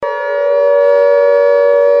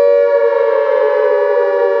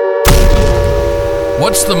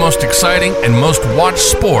What's the most exciting and most watched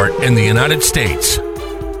sport in the United States?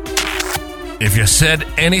 If you said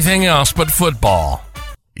anything else but football,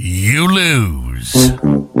 you lose.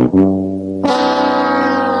 Welcome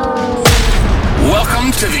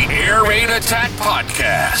to the Air Raid Attack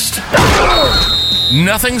Podcast.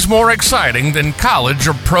 Nothing's more exciting than college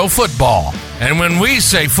or pro football. And when we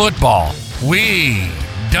say football, we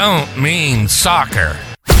don't mean soccer.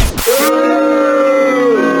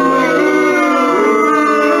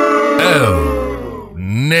 Oh,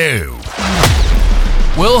 no.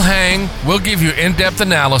 We'll hang, we'll give you in-depth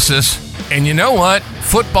analysis, and you know what?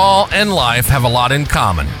 Football and life have a lot in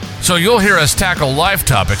common. So you'll hear us tackle life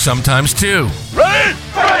topics sometimes too. Ready?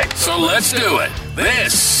 Right. So let's do it.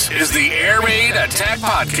 This is the Air Raid Attack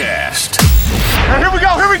Podcast. And here we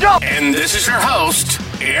go. And this is your host,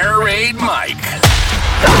 Air Raid Mike.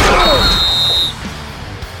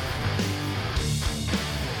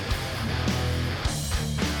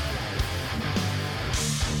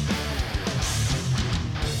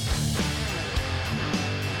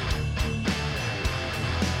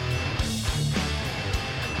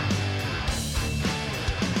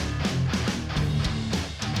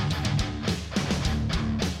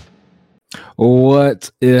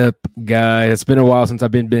 What's up, guys? It's been a while since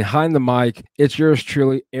I've been behind the mic. It's yours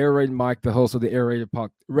truly, Air Raid Mike, the host of the Air Raid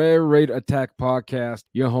Attack Podcast,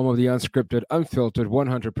 your home of the unscripted, unfiltered,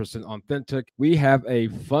 100% authentic. We have a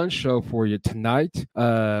fun show for you tonight.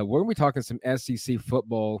 We're going to be talking some SEC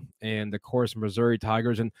football and, of course, Missouri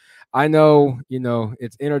Tigers. And I know,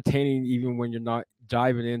 it's entertaining even when you're not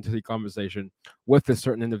diving into the conversation with a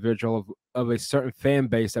certain individual of a certain fan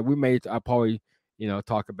base that we may probably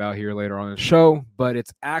talk about here later on in the show, but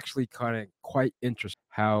it's actually kind of quite interesting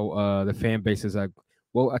how the fan bases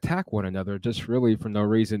will attack one another just really for no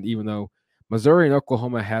reason, even though Missouri and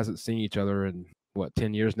Oklahoma hasn't seen each other in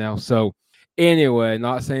 10 years now. So anyway,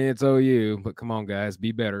 not saying it's OU, but come on, guys,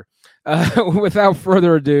 be better. Without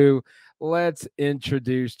further ado, let's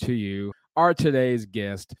introduce to you our today's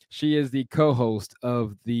guest. She is the co-host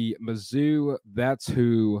of the Miz Ou That's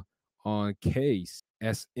Who on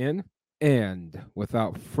KSN. And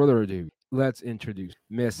without further ado, let's introduce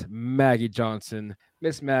Miss Maggie Johnson.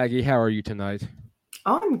 Miss Maggie, how are you tonight?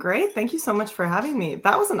 Oh, I'm great. Thank you so much for having me.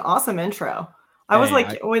 That was an awesome intro. I was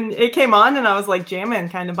when it came on and I was like jamming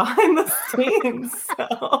kind of behind the scenes.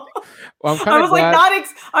 So well, I was glad.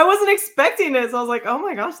 I wasn't expecting it. So I was like, oh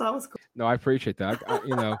my gosh, that was cool. No, I appreciate that.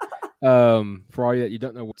 For all you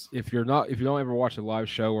don't know, if you don't ever watch a live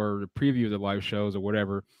show or a preview of the live shows or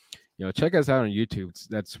whatever, check us out on YouTube.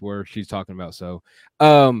 That's where she's talking about. So,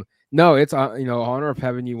 no, it's honor of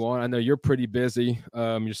having you on. I know you're pretty busy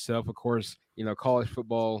yourself, of course. College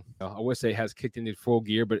football, I would say, has kicked into full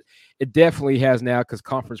gear, but it definitely has now because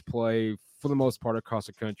conference play, for the most part, across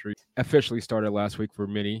the country officially started last week for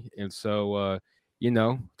many. And so,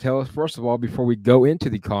 tell us first of all, before we go into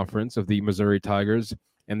the conference of the Missouri Tigers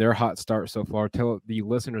and their hot start so far, tell the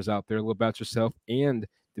listeners out there a little about yourself and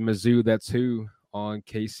the Miz Ou That's Who on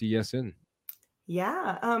KCSN.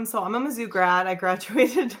 Yeah. So I'm a Mizzou grad. I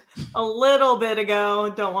graduated a little bit ago.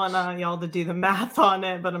 Don't want y'all to do the math on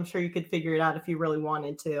it, but I'm sure you could figure it out if you really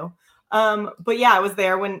wanted to. But yeah, I was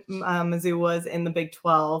there when Mizzou was in the Big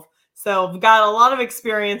 12. So I've got a lot of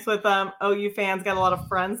experience with OU fans, got a lot of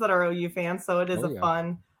friends that are OU fans. So it is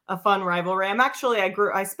a fun rivalry.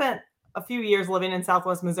 I spent a few years living in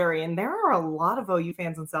Southwest Missouri, and there are a lot of OU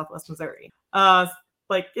fans in Southwest Missouri.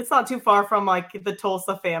 It's not too far from the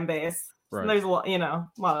Tulsa fan base. Right. There's a lot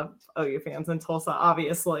of OU fans in Tulsa,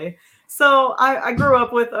 obviously. So I grew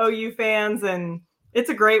up with OU fans, and it's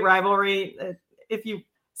a great rivalry.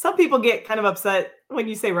 Some people get kind of upset when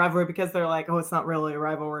you say rivalry because they're like, oh, it's not really a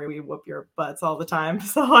rivalry. We whoop your butts all the time.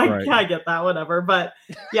 So I get that, whatever. But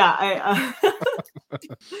yeah,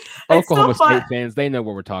 Oklahoma State fans, they know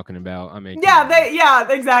what we're talking about. I mean,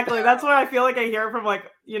 exactly. That's what I feel like I hear from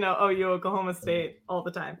OU, Oklahoma State all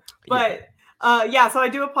the time. But so I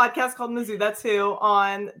do a podcast called Miz Ou That's Who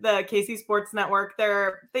on the KC Sports Network.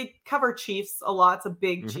 They cover Chiefs a lot. It's a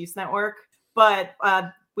big Chiefs network, but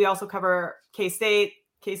we also cover K-State.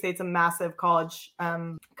 K-State's a massive college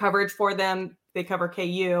coverage for them. They cover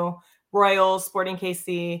KU, Royals, Sporting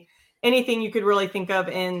KC, anything you could really think of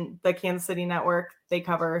in the Kansas City network, they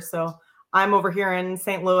cover. So I'm over here in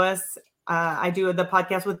St. Louis. I do the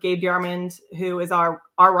podcast with Gabe Diarmond, who is our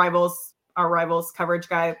rivals coverage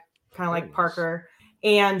guy, kind of like Parker,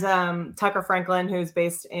 and Tucker Franklin, who's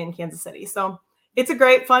based in Kansas City. So it's a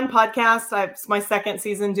great, fun podcast. It's my second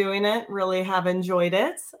season doing it. Really have enjoyed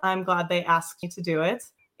it. I'm glad they asked me to do it.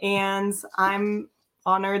 And I'm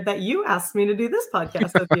honored that you asked me to do this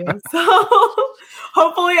podcast with you. So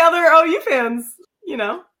hopefully other OU fans,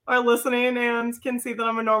 are listening and can see that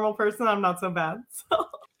I'm a normal person. I'm not so bad. So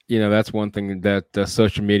That's one thing that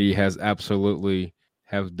social media has absolutely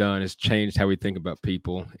have done is changed how we think about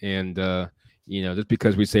people. And just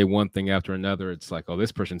because we say one thing after another, it's like, oh,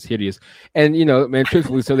 this person's hideous. And man,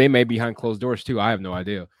 truthfully, so they may be behind closed doors too. I have no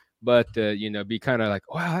idea. But be kind of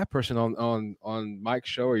like, wow, that person on Mike's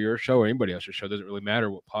show or your show or anybody else's show, doesn't really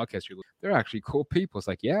matter what podcast you're. They're actually cool people. It's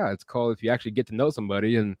like, yeah, it's called if you actually get to know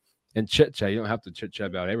somebody and chit chat. You don't have to chit chat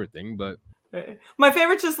about everything, but. My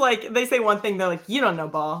favorite's just like they say one thing, they're like, you don't know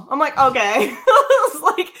ball. I'm like, okay. It's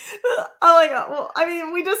like, I'm like, well, I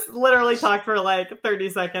mean, we just literally talked for like 30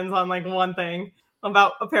 seconds on like one thing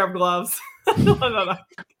about a pair of gloves. No.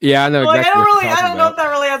 Yeah, I know. Like, exactly I don't know if that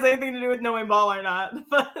really has anything to do with knowing ball or not.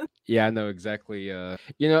 But yeah, I know exactly. And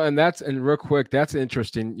real quick, that's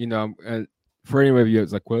interesting. For any of you,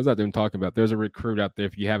 it's like, what is that them talking about? There's a recruit out there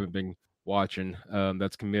if you haven't been watching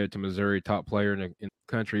that's committed to Missouri, top player in the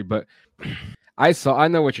country. But I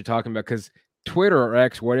know what you're talking about because Twitter or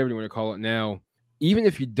X, whatever you want to call it now, even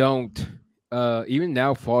if you don't even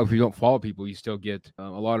now if you don't follow people, you still get a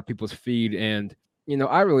lot of people's feed. And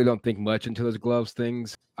I really don't think much into those gloves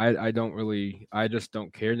things. I just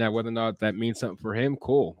don't care. Now whether or not that means something for him,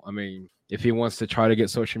 cool. I mean, if he wants to try to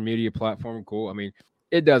get social media platform, cool. I mean,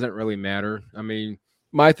 it doesn't really matter. I mean,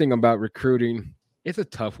 my thing about recruiting, it's a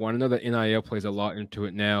tough one. I know that NIL plays a lot into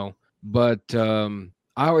it now, but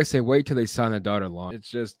I always say wait till they sign a dotted line. It's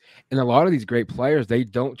just, and a lot of these great players, they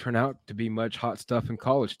don't turn out to be much hot stuff in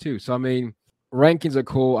college too. So I mean, rankings are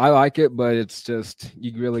cool. I like it, but it's just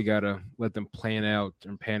you really gotta let them pan out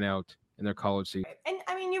in their college season. And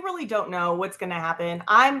I mean, you really don't know what's gonna happen.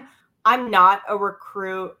 I'm not a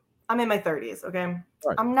recruit. I'm in my 30s. Okay,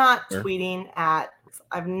 right. I'm not tweeting at.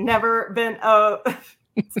 I've never been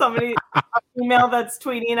somebody a female that's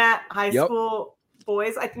tweeting at high school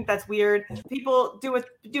boys. I think that's weird. People do what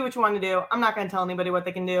you want to do. I'm not going to tell anybody what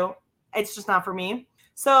they can do. It's just not for me.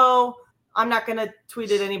 So I'm not going to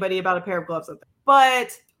tweet at anybody about a pair of gloves.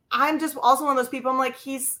 But I'm just also one of those people. I'm like,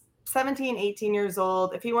 he's 17, 18 years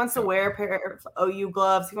old. If he wants to wear a pair of OU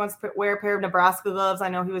gloves, he wants to wear a pair of Nebraska gloves. I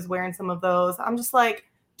know he was wearing some of those. I'm just like,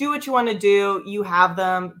 do what you want to do. You have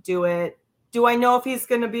them. Do it. Do I know if he's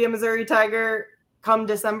going to be a Missouri Tiger come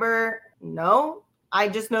December? No. I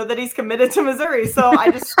just know that he's committed to Missouri. So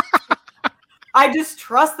I just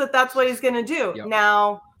trust that that's what he's going to do. Yep.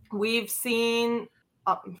 Now, we've seen,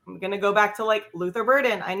 I'm going to go back to like Luther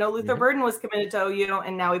Burden. I know Luther Burden was committed to OU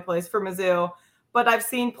and now he plays for Mizzou. But I've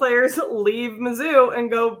seen players leave Mizzou and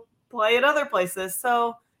go play at other places.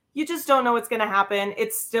 So you just don't know what's going to happen.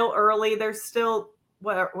 It's still early. There's still,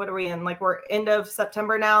 what are we in? Like we're end of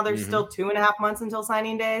September now. There's still 2.5 months until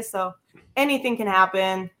signing day. So anything can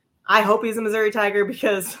happen. I hope he's a Missouri Tiger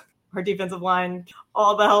because our defensive line,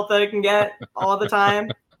 all the help that it can get all the time.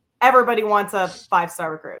 Everybody wants a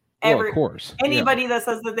 5-star recruit. Well, of course. Anybody that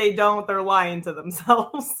says that they don't, they're lying to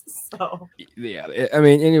themselves. So yeah, I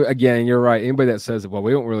mean, again, you're right. Anybody that says, well,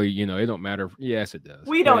 we don't really, it don't matter. Yes, it does.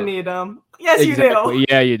 We don't need them. Yes, exactly. You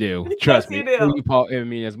do. Yeah, you do. Trust me. You do. I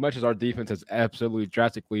mean, as much as our defense has absolutely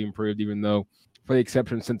drastically improved, even though for the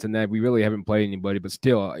exception of Cincinnati, we really haven't played anybody, but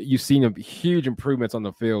still, you've seen huge improvements on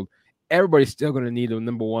the field. Everybody's still going to need a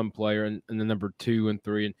number 1 player and the number 2 and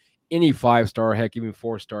 3 and any 5-star, heck, even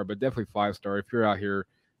 4-star, but definitely 5-star. If you're out here,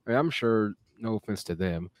 I mean, I'm sure, no offense to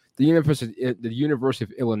them, the University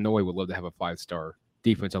of Illinois would love to have a 5-star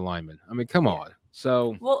defensive lineman. I mean, come on.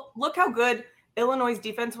 So, well, look how good Illinois'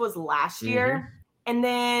 defense was last year, and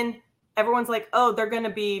then everyone's like, oh, they're going to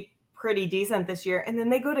be pretty decent this year, and then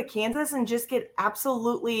they go to Kansas and just get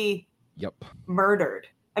absolutely murdered.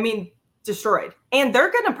 I mean, destroyed. And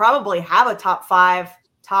they're going to probably have a top 5,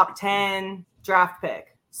 top 10 draft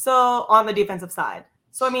pick. So on the defensive side.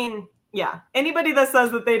 So, I mean, yeah, anybody that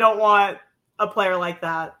says that they don't want a player like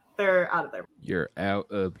that, they're out of their. You're out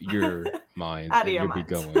of your mind. Out of your mind.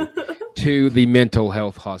 You'll be going to the mental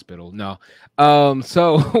health hospital. No.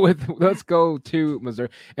 So let's go to Missouri.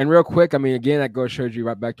 And real quick, I mean, again, that shows you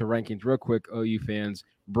right back to rankings. Real quick, OU fans,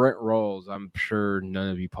 Brent Rolls. I'm sure none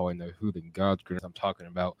of you probably know who the God's goodness I'm talking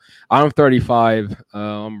about. I'm 35.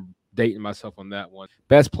 I'm dating myself on that one.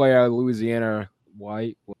 Best player out of Louisiana,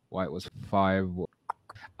 White was 5.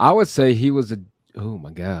 I would say he was oh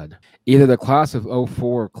my God, either the class of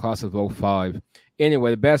 04 or class of 05.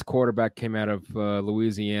 Anyway, the best quarterback came out of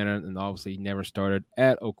Louisiana, and obviously he never started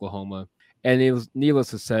at Oklahoma. And it was needless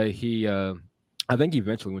to say, I think he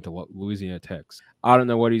eventually went to Louisiana Tech. I don't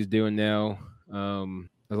know what he's doing now.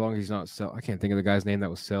 As long as he's not selling, I can't think of the guy's name that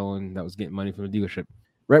was getting money from the dealership.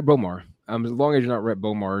 Rhett Bomar. As long as you're not Rhett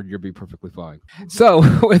Bomar, you'll be perfectly fine. So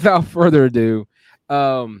without further ado,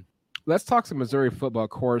 let's talk some Missouri football. Of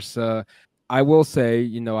course, I will say,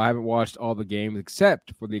 I haven't watched all the games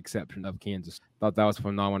except for the exception of Kansas. Thought that was a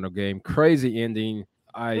phenomenal game. Crazy ending.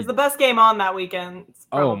 It was the best game on that weekend.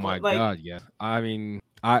 Oh my God, yeah. I mean,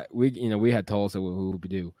 we had Tulsa who we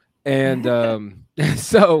do. And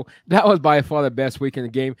so that was by far the best weekend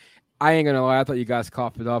of the game. I ain't gonna lie, I thought you guys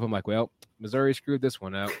coughed it off. I'm like, well, Missouri screwed this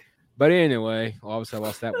one out. But anyway, obviously I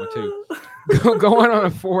lost that one too. Going on a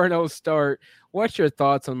 4-0 start. What's your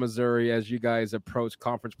thoughts on Missouri as you guys approach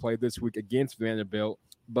conference play this week against Vanderbilt?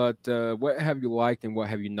 But what have you liked and what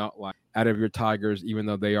have you not liked out of your Tigers, even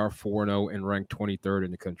though they are 4-0 and ranked 23rd in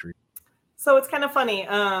the country? So it's kind of funny.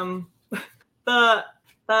 The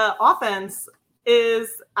offense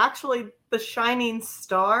is actually the shining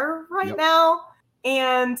star right now,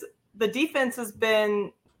 and the defense has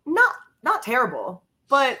been not terrible,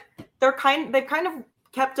 but they've kind of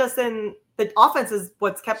kept us in. The offense is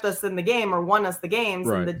what's kept us in the game or won us the games,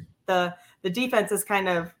 right. And the defense has kind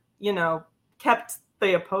of kept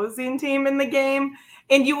the opposing team in the game.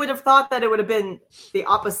 And you would have thought that it would have been the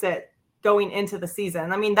opposite going into the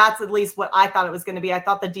season. I mean, that's at least what I thought it was going to be. I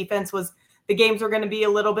thought the games were going to be a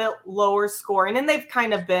little bit lower scoring, and they've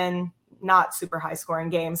kind of been not super high scoring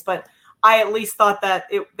games, but I at least thought that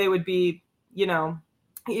they would be,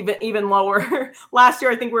 even lower. Last year,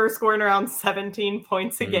 I think we were scoring around 17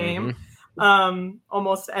 points a game,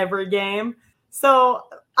 almost every game. So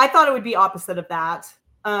I thought it would be opposite of that.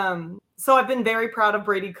 So I've been very proud of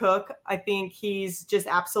Brady Cook. I think he's just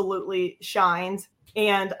absolutely shined.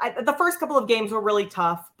 And the first couple of games were really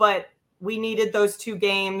tough, but we needed those 2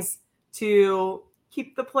 games to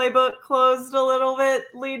keep the playbook closed a little bit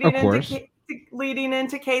leading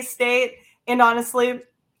into K-State. And honestly,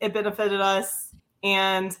 it benefited us.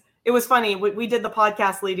 And it was funny. We did the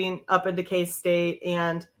podcast leading up into K-State,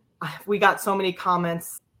 and we got so many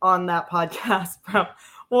comments on that podcast from.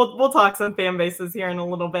 We'll talk some fan bases here in a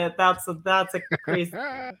little bit. That's a crazy.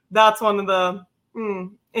 That's one of the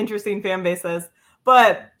interesting fan bases.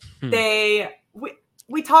 But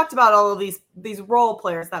we talked about all of these role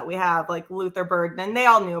players that we have, like Luther Burden, and they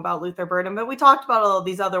all knew about Luther Burden, but we talked about all of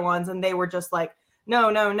these other ones, and they were just like,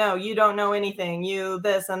 no, you don't know anything, you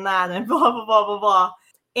this and that, and blah, blah, blah, blah, blah.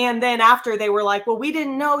 And then after they were like, well, we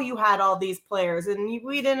didn't know you had all these players and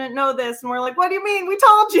we didn't know this. And we're like, what do you mean? We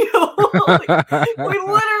told you. We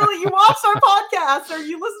literally, you watched our podcast or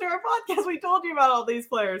you listened to our podcast. We told you about all these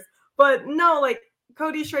players. But no, like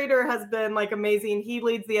Cody Schrader has been like amazing. He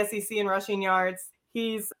leads the SEC in rushing yards.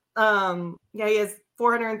 He's, he has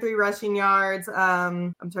 403 rushing yards.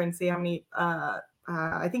 I'm trying to see how many,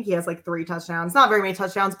 I think he has like 3 touchdowns, not very many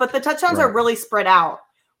touchdowns, but the touchdowns are really spread out.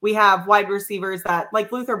 We have wide receivers that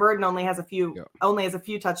like Luther Burden only has a few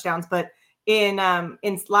touchdowns, but in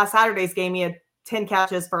last Saturday's game, he had 10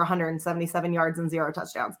 catches for 177 yards and 0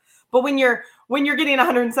 touchdowns. But when you're getting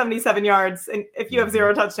 177 yards and if you have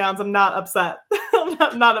 0 touchdowns, I'm not upset.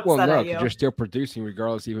 I'm not upset at you. You're still producing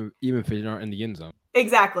regardless, even if you're not in the end zone.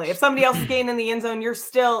 Exactly. If somebody else is getting in the end zone,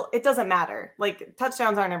 it doesn't matter. Like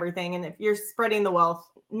touchdowns aren't everything. And if you're spreading the wealth,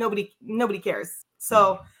 nobody cares.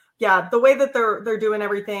 So yeah, the way that they're doing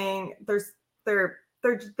everything,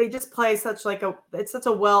 they just play it's such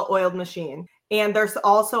a well-oiled machine. And they're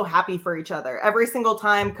all so happy for each other. Every single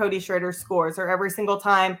time Cody Schrader scores or every single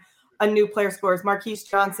time a new player scores, Marquise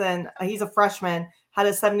Johnson, he's a freshman, had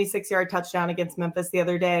a 76-yard touchdown against Memphis the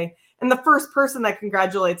other day. And the first person that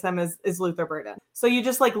congratulates him is Luther Burden. So you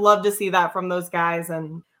just like love to see that from those guys.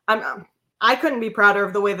 And I couldn't be prouder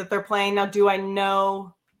of the way that they're playing. Now, do I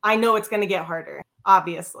know it's going to get harder?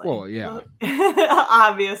 Obviously. Well, yeah.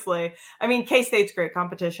 Obviously. I mean, K-State's great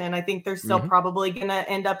competition. I think they're still probably going to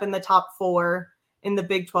end up in the top 4 in the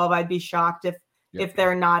Big 12. I'd be shocked if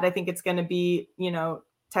they're not. I think it's going to be,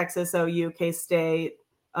 Texas, OU, K-State,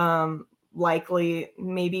 likely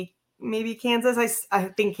maybe Kansas. I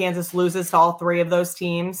think Kansas loses to all 3 of those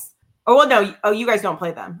teams. Oh, well, no. Oh, you guys don't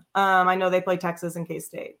play them. I know they play Texas and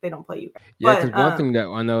K-State. They don't play you guys. Yeah, because one thing that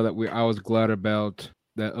I know that I was glad about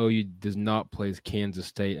that OU does not play Kansas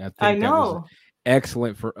State. I think that was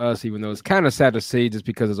excellent for us, even though it's kind of sad to see just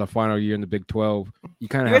because it's our final year in the Big 12. You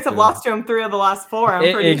guys have lost to them 3 of the last 4,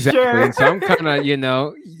 I'm pretty sure. And so I'm kind of,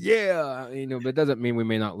 but it doesn't mean we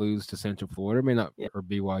may not lose to Central Florida, may not or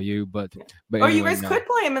BYU, but anyway, you guys could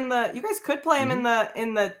play them in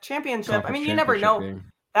the championship. I mean, you never know game.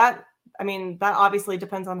 That. I mean, that obviously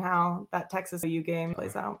depends on how that Texas OU game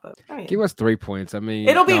plays out. But I mean, give us 3 points. I mean,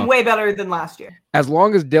 it'll be way better than last year. As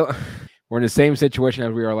long as we're in the same situation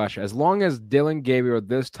as we were last year. As long as Dylan Gabriel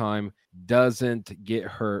this time doesn't get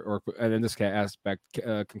hurt, or in this case aspect,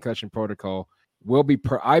 concussion protocol,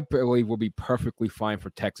 I believe will be perfectly fine for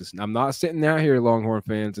Texas. And I'm not sitting out here, Longhorn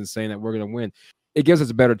fans, and saying that we're going to win. It gives us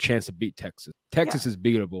a better chance to beat Texas. Texas is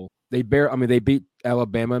beatable. They beat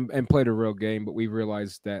Alabama and played a real game, but we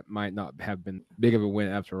realized that might not have been big of a win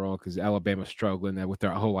after all because Alabama's struggling with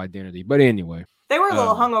their whole identity. But anyway, they were a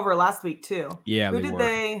little hungover last week too. Yeah,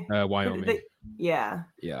 Wyoming. Yeah.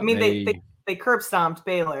 I mean, they curb stomped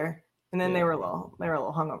Baylor, and then they were a little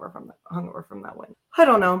hungover from that win. I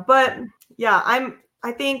don't know, but yeah,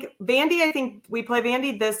 I think Vandy. I think we play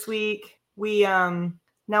Vandy this week.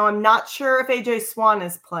 Now I'm not sure if AJ Swan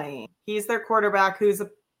is playing. He's their quarterback, who's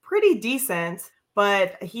pretty decent,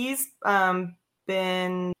 but he's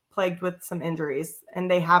been plagued with some injuries, and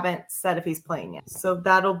they haven't said if he's playing yet. So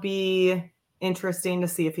that'll be interesting to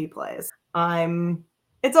see if he plays. I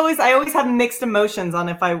always have mixed emotions on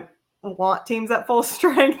if I want teams at full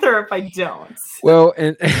strength or if I don't. Well,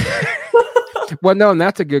 and and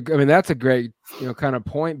that's a great kind of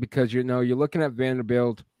point because you're looking at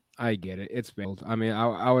Vanderbilt. I get it. It's Vanderbilt. I mean,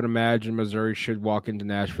 I would imagine Missouri should walk into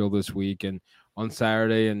Nashville this week and on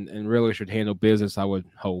Saturday and really should handle business. I would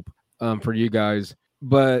hope for you guys.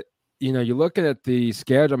 But you're looking at the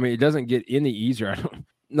schedule. I mean, it doesn't get any easier.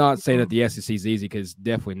 Not saying that the SEC is easy because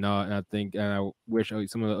definitely not. And I wish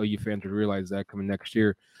some of the OU fans would realize that coming next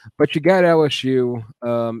year. But you got LSU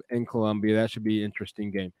in Columbia. That should be an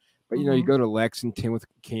interesting game. But you go to Lexington with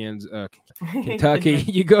Kentucky.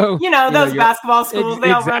 You go. Those basketball schools.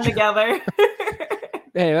 They all run together.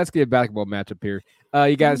 Hey, let's get a basketball matchup here.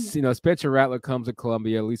 You guys, Spencer Rattler comes to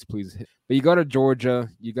Columbia. At least please. But you go to Georgia.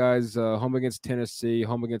 You guys home against Tennessee,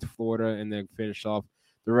 home against Florida, and then finish off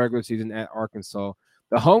the regular season at Arkansas.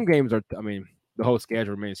 The home games are, the whole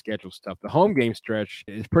schedule remains scheduled stuff. The home game stretch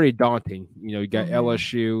is pretty daunting. You got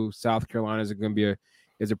LSU, South Carolina is going to be a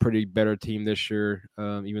pretty better team this year,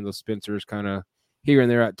 even though Spencer's kind of here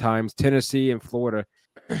and there at times. Tennessee and Florida.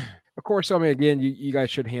 Of course, again, you guys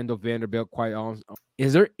should handle Vanderbilt quite honestly.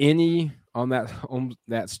 Is there any on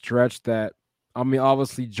that stretch that,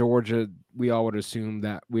 obviously Georgia, we all would assume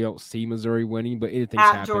that we don't see Missouri winning, but anything's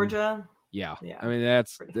happened. Georgia? Yeah.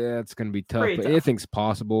 That's going to be tough, but anything's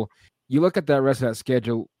possible. You look at that rest of that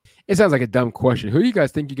schedule, it sounds like a dumb question. Who do you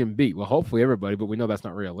guys think you can beat? Well, hopefully everybody, but we know that's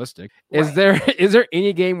not realistic. Right. Is there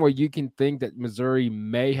any game where you can think that Missouri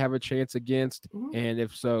may have a chance against? Mm-hmm. And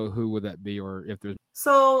if so, who would that be? Or if there's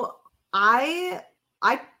I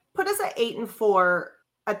put us at 8-4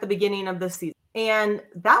 at the beginning of the season. And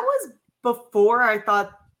that was before I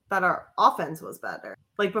thought that our offense was better.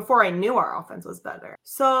 Like before I knew our offense was better.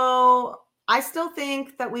 So I still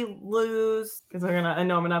think that we lose because I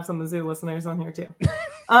know I'm gonna have some Mizzou listeners on here too.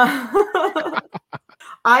 I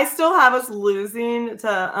still have us losing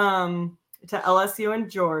to LSU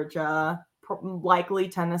and Georgia, likely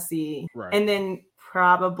Tennessee, right. And then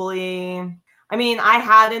probably. I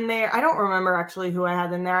had in there. I don't remember actually who I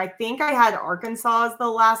had in there. I think I had Arkansas as the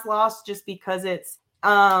last loss, just because it's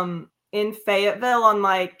in Fayetteville on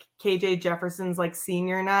like KJ Jefferson's like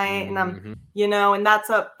senior night, and and that's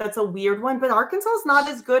a weird one. But Arkansas is not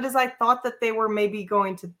as good as I thought that they were maybe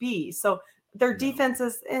going to be. So their defense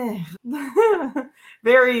is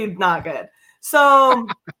very not good. So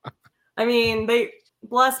they.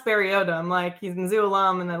 Bless Barry Odom, he's a Mizzou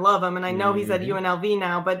alum, and I love him, and I know he's at UNLV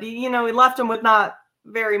now, but he left him with not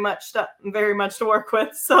very much to work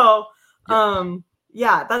with. So,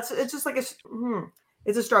 it's just like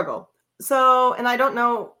it's a struggle. So, and I don't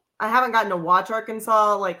know, I haven't gotten to watch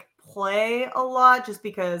Arkansas play a lot, just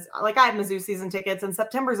because I have Mizzou season tickets, and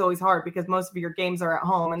September is always hard because most of your games are at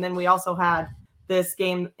home, and then we also had this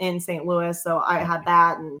game in St. Louis, so I had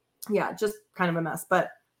that, and just kind of a mess, but.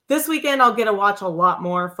 This weekend, I'll get to watch a lot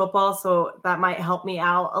more football, so that might help me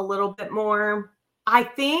out a little bit more. I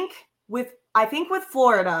think with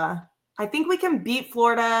Florida, I think we can beat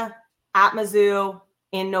Florida at Mizzou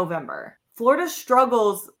in November. Florida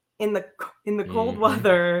struggles in the cold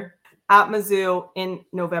weather at Mizzou in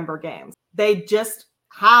November games. They just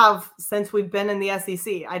have since we've been in the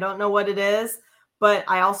SEC. I don't know what it is. But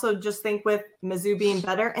I also just think with Mizzou being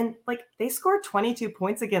better, and they scored 22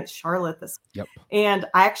 points against Charlotte this week. Yep. And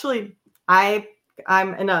I'm actually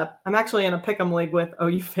in a pick'em league with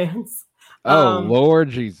OU fans.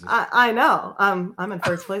 Lord Jesus! I know. I'm in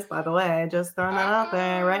first place, by the way. Just throwing that out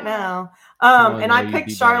there right now. And I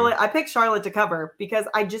picked Charlotte. I picked Charlotte to cover because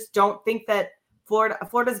I just don't think that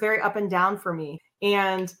Florida's very up and down for me,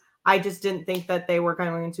 and I just didn't think that they were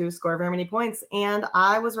going to score very many points, and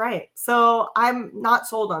I was right. So I'm not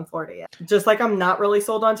sold on Florida yet. Just like I'm not really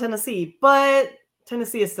sold on Tennessee, but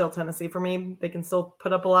Tennessee is still Tennessee for me. They can still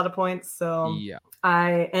put up a lot of points. So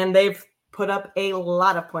and they've put up a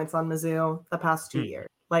lot of points on Mizzou the past 2 years,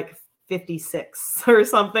 56 or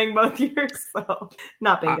something both years. So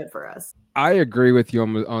not been good for us. I agree with you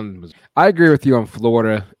I agree with you on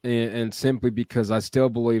Florida, and simply because I still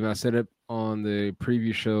believe, and I said it on the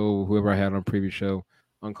preview show, whoever I had on preview show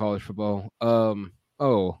on college football, Herbert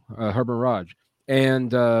Raj,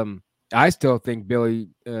 and I still think Billy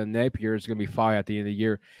Napier is going to be fine at the end of the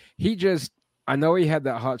year. I know he had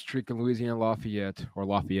that hot streak in Louisiana Lafayette, or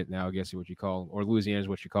Lafayette now, I guess is what you call, or Louisiana is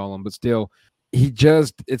what you call him, but still,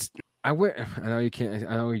 I know you can't.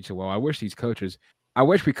 I know you say, well, I wish these coaches. I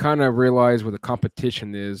wish we kind of realize what the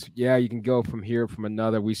competition is. Yeah, you can go from here, from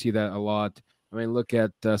another. We see that a lot. I mean, look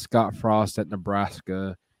at Scott Frost at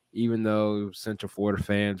Nebraska. Even though Central Florida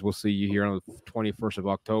fans, we'll see you here on the 21st of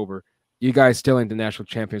October. You guys still ain't the national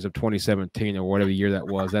champions of 2017 or whatever year that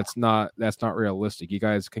was. That's not realistic. You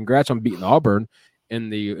guys, congrats on beating Auburn in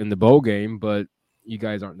the bowl game, but you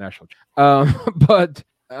guys aren't national. But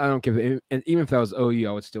I don't give it. And even if that was OU,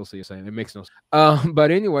 I would still say the same. It makes no sense.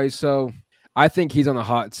 But anyway, so I think he's on the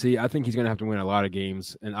hot seat. I think he's going to have to win a lot of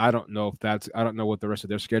games, and I don't know what the rest of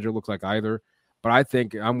their schedule looks like either. But I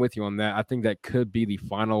think I'm with you on that. I think that could be the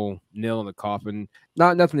final nail in the coffin.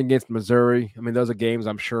 Nothing against Missouri. I mean, those are games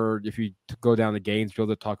I'm sure if you go down to Gainesville,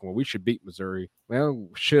 they're talking, well, we should beat Missouri. Well,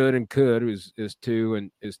 should and could is two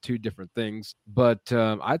different things. But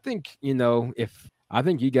I think, I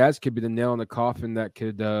think you guys could be the nail in the coffin that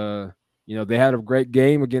could, they had a great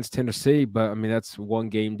game against Tennessee, but I mean, that's one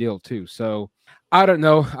game deal too. So I don't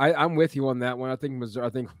know. I'm with you on that one. I think Missouri,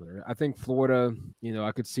 I think Florida,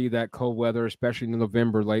 I could see that cold weather, especially in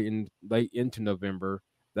November, late into November.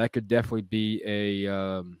 That could definitely be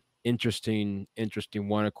a interesting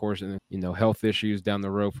one, of course, and health issues down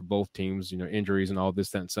the road for both teams, injuries and all this,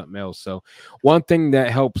 that, and something else. So one thing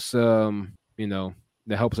that helps, that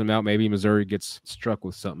helps them out, maybe Missouri gets struck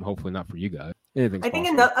with something. Hopefully not for you guys. Anything's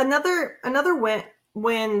possible. Another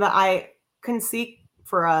win that I can see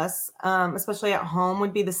for us, especially at home,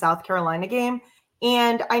 would be the South Carolina game.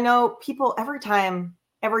 And I know people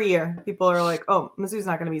every year, people are like, "Oh, Mizzou's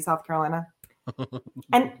not going to beat South Carolina,"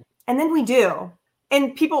 and then we do.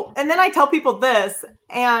 And then I tell people this,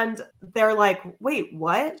 and they're like, "Wait,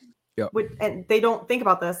 what?" Yep. And they don't think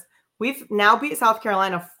about this. We've now beat South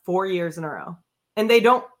Carolina 4 years in a row, and they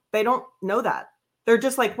don't know that. They're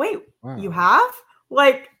just like, "Wait, wow. You have?"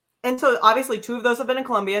 And so obviously 2 of those have been in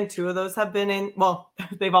Columbia, and 2 of those have been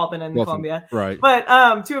they've all been in Columbia. Right. But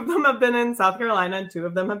 2 of them have been in South Carolina, and 2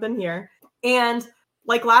 of them have been here. And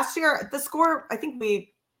last year, the score, I think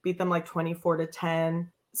we beat them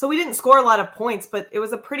 24-10. So we didn't score a lot of points, but it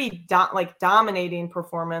was a pretty dominating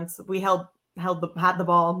performance. We had the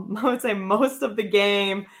ball, I would say, most of the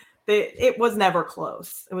game. It was never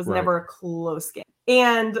close. It was never a close game.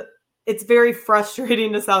 And it's very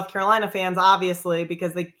frustrating to South Carolina fans, obviously,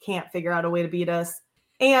 because they can't figure out a way to beat us.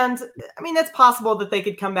 And I mean, it's possible that they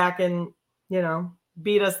could come back and,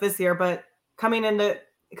 beat us this year, but coming into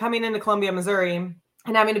Columbia, Missouri,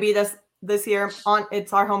 and having to beat us this year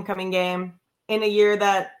it's our homecoming game in a year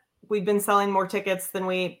that we've been selling more tickets than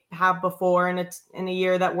we have before. And it's in a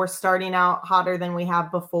year that we're starting out hotter than we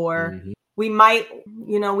have before. Mm-hmm. We might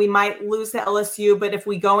lose to LSU, but if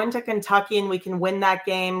we go into Kentucky and we can win that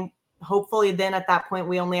game, hopefully then at that point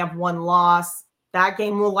we only have 1 loss. That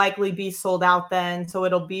game will likely be sold out then, so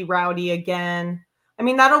it'll be rowdy again. I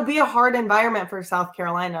mean, that'll be a hard environment for South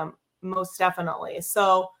Carolina, most definitely.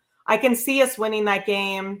 So I can see us winning that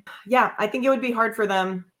game. Yeah, I think it would be hard for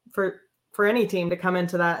them, for any team to come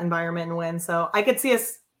into that environment and win. So I could see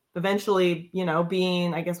us eventually,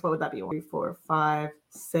 being, I guess, what would that be? 1, 3, 4, 5,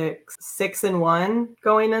 6, 6-1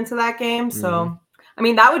 going into that game. Mm-hmm. So, I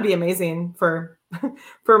mean, that would be amazing for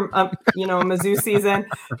Mizzou season.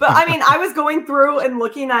 But I mean, I was going through and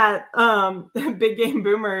looking at Big Game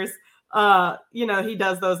Boomers. He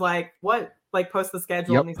does those post the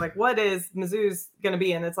schedule. Yep. And he's like, what is Mizzou's gonna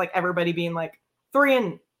be? And it's everybody being 3-9,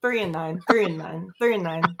 3-9, 3-9,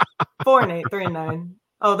 3-9, 4-8, 3-9.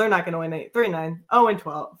 Oh, they're not gonna win 8, 3-9,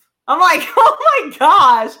 0-12. I'm like, oh my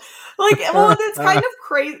gosh. It's kind of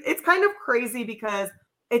crazy. It's kind of crazy because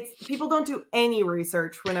people don't do any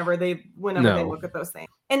research whenever they look at those things.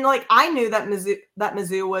 And I knew that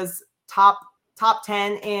Mizzou was top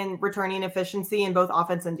 10 in returning efficiency in both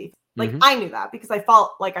offense and defense. Mm-hmm. I knew that because I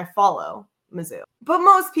follow Mizzou. But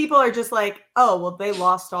most people are just oh, well, they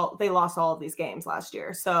lost all of these games last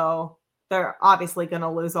year, so they're obviously going to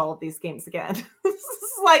lose all of these games again.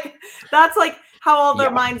 That's how all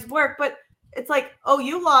their minds work. But it's oh,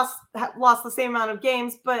 you lost the same amount of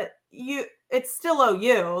games, but it's still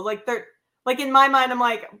OU. They're in my mind, I'm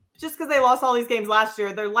just because they lost all these games last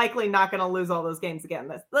year, they're likely not going to lose all those games again.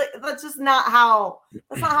 That's just not how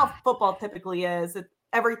football typically is.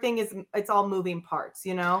 everything it's all moving parts,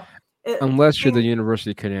 Unless you're the University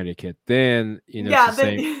of Connecticut, then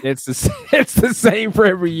it's the same. It's the same for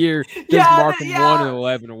every year. Just mark them 1 and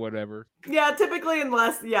 11 or whatever. Yeah, typically,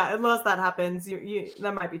 unless that happens, you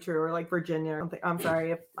that might be true, or like Virginia or something. I'm sorry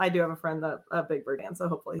if I do have a friend that a big bird fan, so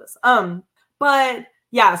hopefully this. But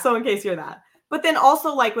yeah, so in case you're that. But then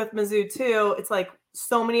also like with Mizzou too, it's like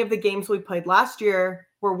so many of the games we played last year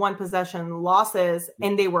were 1 possession losses,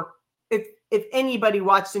 and they were if anybody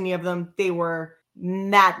watched any of them, they were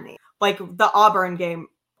maddening. Like the Auburn game,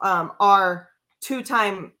 our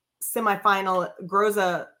 2-time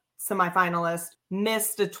Groza semifinalist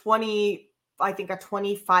missed a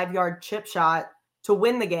 25-yard chip shot to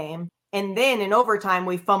win the game. And then in overtime,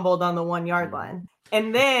 we fumbled on the 1-yard line.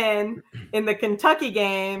 And then in the Kentucky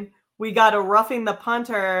game, we got a roughing the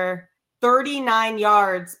punter 39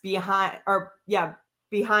 yards behind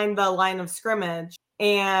the line of scrimmage.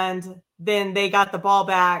 And then they got the ball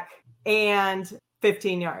back and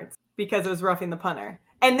 15 yards. Because it was roughing the punter.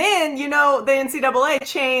 And then, the NCAA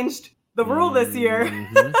changed the rule this year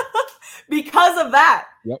because of that.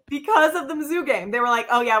 Yep. Because of the Mizzou game. They were like,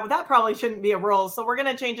 oh, yeah, well, that probably shouldn't be a rule. So we're going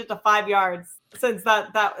to change it to 5 yards since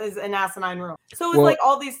that is an asinine rule. So it was like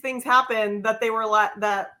all these things happened that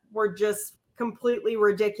that were just completely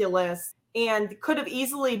ridiculous and Mizzou could have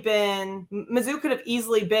easily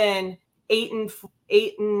been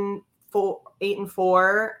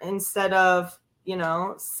 8-4 instead of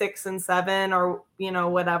 6-7 or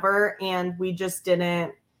whatever, and we just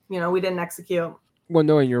didn't we didn't execute. Well,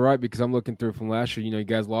 no, and you're right, because I'm looking through from last year. You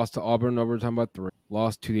guys lost to Auburn overtime by 3,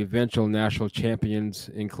 lost to the eventual national champions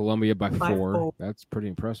in Columbia by 4. That's pretty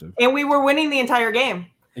impressive. And we were winning the entire game.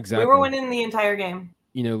 Exactly, we were winning the entire game.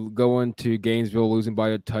 Going to Gainesville, losing by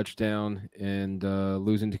a touchdown, and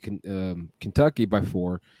losing to Kentucky by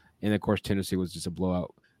 4, and of course Tennessee was just a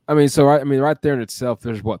blowout. Right there in itself,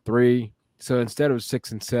 there's 3. So instead of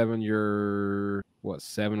 6-7, you're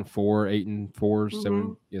 7-4, 8-4,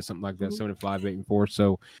 7, something like that, 7-5, 8-4.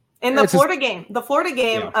 So, in the Florida game,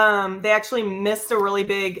 they actually missed a really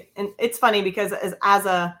big. And it's funny because as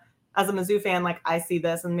a Mizzou fan, like I see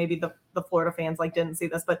this, and maybe the Florida fans like didn't see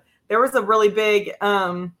this, but there was a really big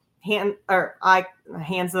hands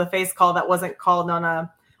to the face call that wasn't called on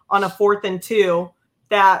a 4th and 2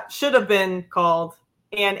 that should have been called,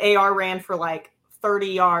 and AR ran for like 30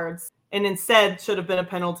 yards. And instead should have been a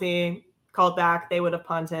penalty called back. They would have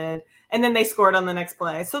punted. And then they scored on the next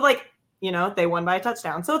play. So they won by a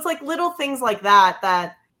touchdown. So it's like little things like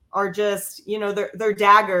that are just, they're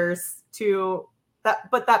daggers to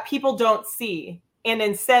that, but that people don't see. And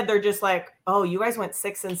instead they're just like, oh, you guys went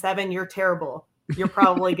 6-7. You're terrible. You're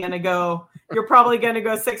probably going to go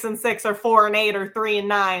 6-6 or 4-8 or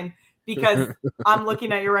 3-9 because I'm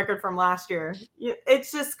looking at your record from last year.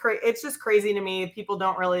 It's just crazy to me. People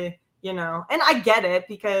don't really, and I get it,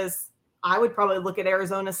 because I would probably look at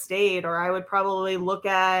Arizona State, or I would probably look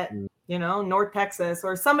at, North Texas,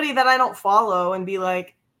 or somebody that I don't follow and be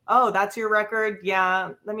like, oh, that's your record.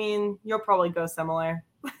 Yeah. You'll probably go similar.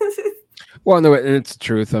 Well, no, it's the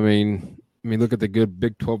truth. Look at the good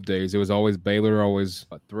Big 12 days. It was always Baylor, always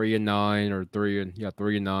 3-9 or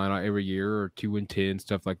 3-9 every year, or 2-10,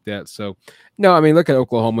 stuff like that. So, no, look at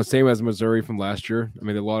Oklahoma, same as Missouri from last year.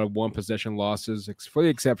 A lot of 1 possession losses, for the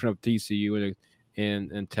exception of TCU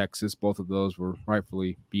and Texas. Both of those were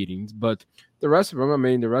rightfully beatings, but the rest of them,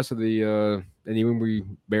 and even we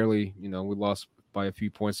barely, we lost by a few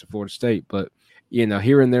points to Florida State, but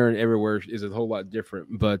here and there and everywhere is a whole lot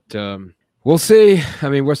different. But we'll see.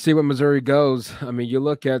 We'll see what Missouri goes. You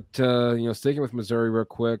look at, sticking with Missouri real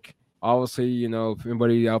quick. Obviously, if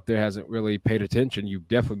anybody out there hasn't really paid attention, you've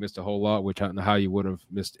definitely missed a whole lot, which I don't know how you would have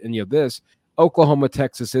missed any of this. Oklahoma,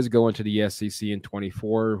 Texas is going to the SEC in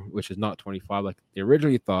 24, which is not 25 like they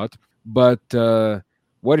originally thought. But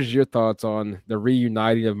what is your thoughts on the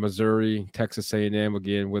reuniting of Missouri, Texas A&M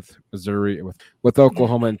again with Missouri, with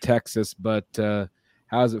Oklahoma and Texas? But how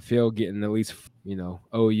does it feel getting at least,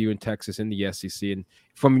 OU and Texas in the SEC? And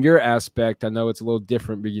from your aspect, I know it's a little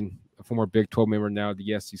different being a former Big 12 member now at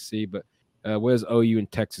the SEC, but what does OU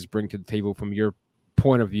and Texas bring to the table from your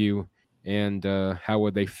point of view, and how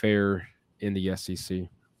would they fare in the SEC?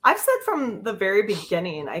 I've said from the very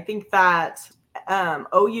beginning, I think that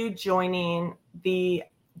OU joining the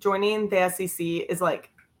SEC is like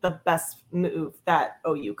the best move that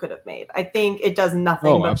OU could have made. I think it does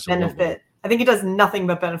nothing but benefit. I think it does nothing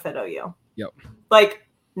but benefit OU. Yep. Like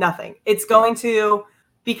nothing. It's going to,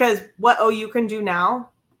 because what OU can do now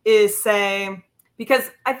is say, because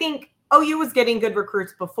I think OU was getting good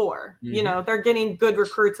recruits before. Mm-hmm. They're getting good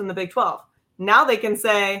recruits in the Big 12. Now they can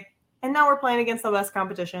say, and now we're playing against the best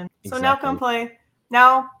competition. Exactly. So now come play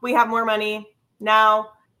now we have more money.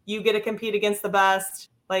 Now you get to compete against the best.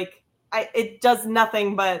 Like, it does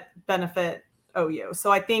nothing but benefit OU.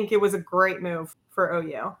 So I think it was a great move for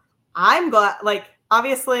OU. I'm glad, like,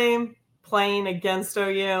 obviously playing against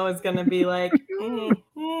OU is going to be like,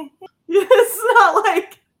 it's not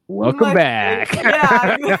like. Welcome back.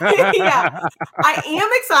 Yeah. Yeah. I am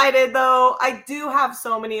excited though. I do have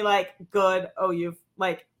so many like good OU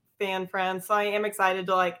like fan friends. So I am excited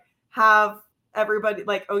to like have everybody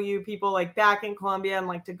like OU people like back in Columbia and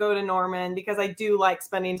like to go to Norman because I do like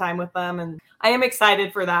spending time with them. And I am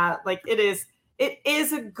excited for that. Like it is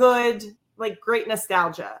a good, like great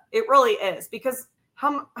nostalgia. It really is because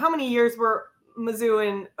how many years were Mizzou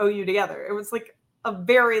and OU together? It was like a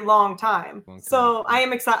very long time. So I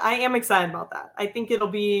am excited about that. I think it'll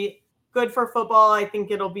be good for football. I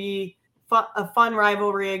think it'll be a fun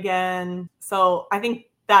rivalry again. So I think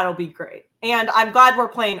that'll be great. And I'm glad we're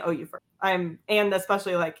playing OU first. And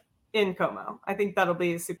especially like in Como. I think that'll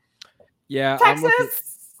be super. Yeah.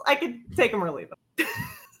 Texas, I could take them or leave them.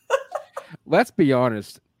 Let's be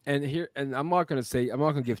honest. And I'm not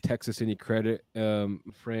gonna give Texas any credit.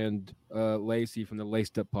 Friend Lacey from the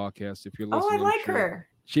Laced Up podcast. If you're listening, I like her.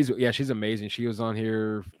 She's amazing. She was on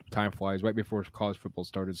here. Time flies right before college football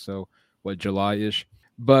started. So July-ish.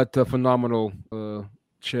 But a phenomenal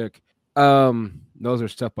chick. Knows her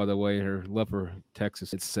stuff, by the way. Her love for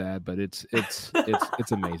Texas. It's sad, but it's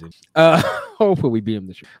amazing. Hopefully we beat them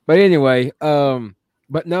this year. But anyway,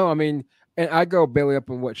 but no, I mean. And I go belly up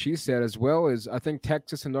on what she said as well as I think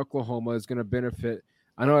Texas and Oklahoma is going to benefit.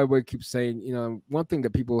 I know everybody keeps saying, one thing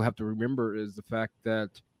that people have to remember is the fact that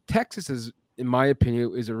Texas is, in my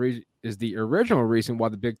opinion, is the original reason why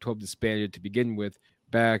the Big 12 disbanded to begin with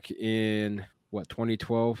back in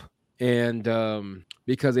 2012, and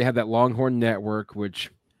because they had that Longhorn Network, which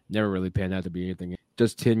never really panned out to be anything.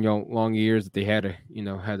 Just 10 long years that they had to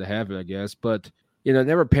have it, I guess, but. It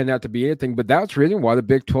never panned out to be anything, but that's the reason why the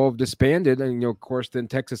Big 12 disbanded. And, of course, then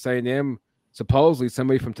Texas A&M, supposedly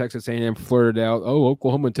somebody from Texas A&M flirted out,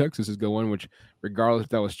 Oklahoma and Texas is going, which regardless if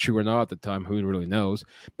that was true or not at the time, who really knows.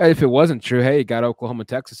 But if it wasn't true, hey, got Oklahoma,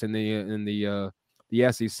 Texas in the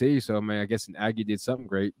SEC. So, I mean, I guess an Aggie did something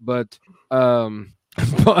great. But I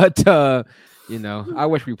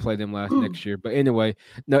wish we played them next year. But anyway,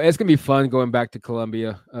 no, it's going to be fun going back to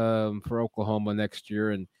Columbia for Oklahoma next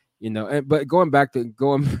year. And, but going back to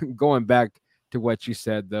what you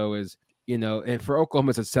said though is, and for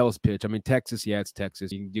Oklahoma it's a sales pitch. I mean, Texas, yeah, it's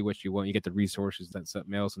Texas. You can do what you want. You get the resources. That's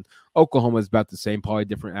something else. And Oklahoma is about the same, probably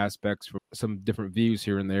different aspects for some different views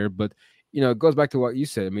here and there. But it goes back to what you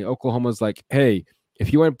said. I mean, Oklahoma's like, hey,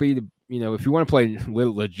 if you want to be if you want to play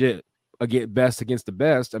legit best against the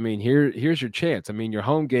best, I mean, here's your chance. I mean, your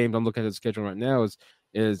home games. I'm looking at the schedule right now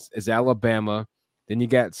is Alabama. Then you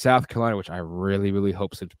got South Carolina, which I really, really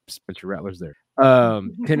hope Spencer Rattler's there.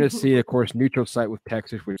 Tennessee, of course, neutral site with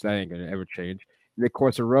Texas, which that ain't going to ever change. And, of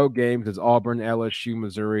course, the road games is Auburn, LSU,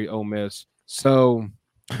 Missouri, Ole Miss. So,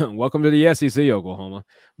 welcome to the SEC, Oklahoma.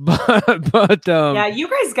 But yeah, you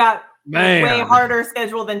guys got way harder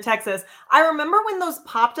schedule than Texas. I remember when those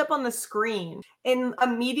popped up on the screen, and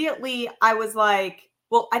immediately I was like,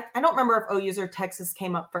 well, I don't remember if OU's or Texas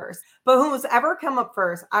came up first, but who's ever come up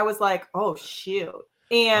first, I was like, oh, shoot.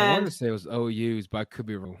 And I want to say it was OU's, but I could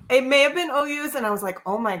be wrong. It may have been OU's, and I was like,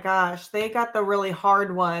 oh my gosh, they got the really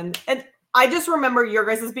hard one. And I just remember your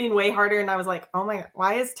guys' being way harder, and I was like, oh my God,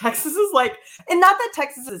 why is Texas like, and not that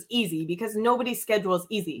Texas is easy, because nobody's schedule is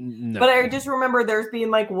easy. No. But I just remember theirs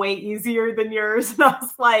being like way easier than yours, and I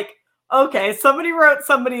was like, okay, somebody wrote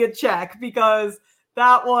somebody a check, because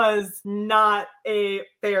that was not a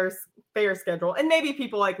fair schedule. And maybe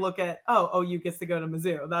people like look at, OU gets to go to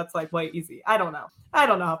Mizzou. That's like way easy. I don't know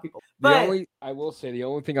how people. But I will say the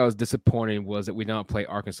only thing I was disappointed was that we didn't play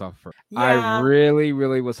Arkansas first. Yeah. I really,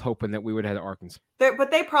 really was hoping that we would have had Arkansas. But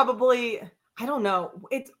they probably, I don't know.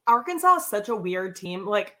 Arkansas is such a weird team.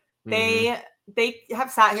 Like they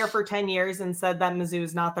have sat here for 10 years and said that Mizzou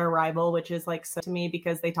is not their rival, which is like so to me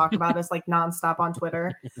because they talk about us like nonstop on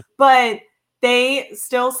Twitter. But they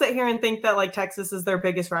still sit here and think that like Texas is their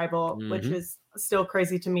biggest rival, which is still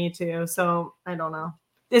crazy to me too. So I don't know.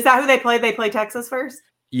 Is that who they play? They play Texas first?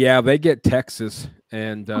 Yeah, they get Texas,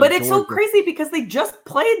 and but it's so crazy because they just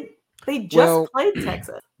played. They just played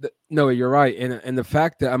Texas. No, you're right, and the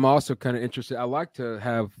fact that I'm also kind of interested. I like to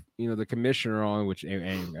have the commissioner on, which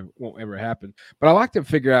won't ever happen. But I like to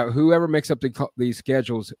figure out whoever makes up these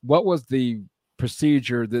schedules. What was the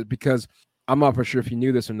procedure because I'm not for sure if you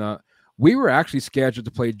knew this or not. We were actually scheduled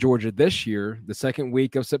to play Georgia this year, the second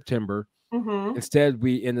week of September. Mm-hmm. Instead,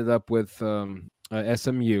 we ended up with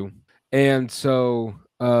SMU. And so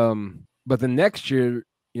but the next year,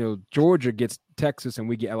 Georgia gets Texas and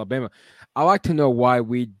we get Alabama. I like to know why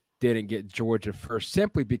we didn't get Georgia first,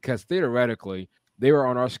 simply because theoretically they were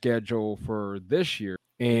on our schedule for this year,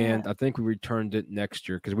 and I think we returned it next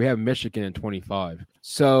year because we have Michigan in 25.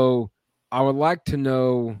 So I would like to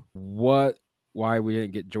know why we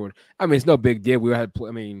didn't get Georgia. I mean, it's no big deal. We had,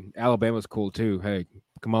 Alabama's cool too. Hey,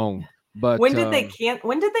 come on. But when did they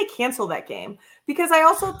cancel that game? Because I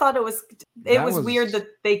also thought it was weird that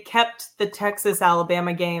they kept the Texas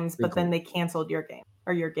Alabama games, but then they canceled your game.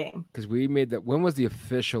 Because we made that. When was the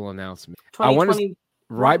official announcement? 2020.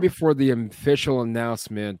 Right before the official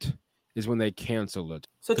announcement is when they canceled it.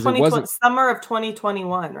 So 2020, summer of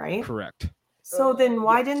 2021, right? Correct. So then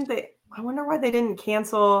why didn't they? I wonder why they didn't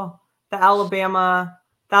cancel the Alabama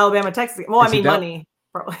Texas game. Well, money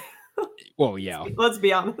probably. Well, yeah. Let's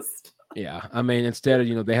be honest. Yeah, I mean, instead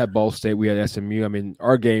of they had Ball State, we had SMU. I mean,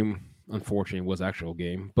 our game unfortunately was actual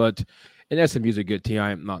game, but SMU's a good team.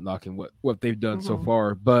 I am not knocking what they've done so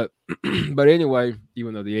far, but anyway,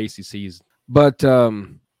 even though the ACC's, but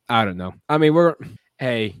I don't know. I mean,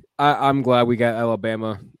 I'm glad we got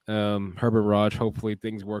Alabama, Herbert Raj. Hopefully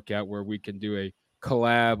things work out where we can do a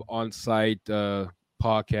collab on-site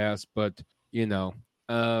podcast, but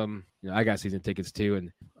I got season tickets too,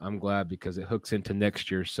 and I'm glad because it hooks into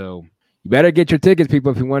next year. So you better get your tickets,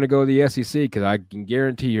 people, if you want to go to the SEC, because I can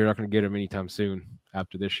guarantee you're not going to get them anytime soon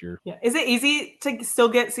after this year. Yeah, is it easy to still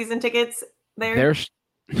get season tickets there?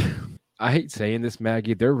 I hate saying this,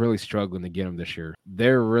 Maggie. They're really struggling to get them this year.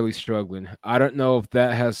 They're really struggling. I don't know if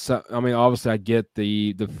that has some. I mean, obviously, I get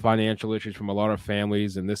the financial issues from a lot of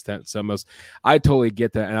families and this, that, some of us. I totally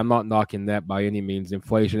get that, and I'm not knocking that by any means.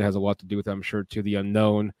 Inflation has a lot to do with, I'm sure, to the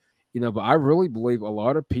unknown. But I really believe a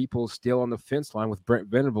lot of people still on the fence line with Brent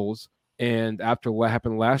Venables. And after what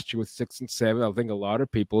happened last year with 6 and 7, I think a lot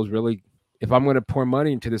of people is really, if I'm going to pour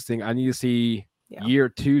money into this thing, I need to see year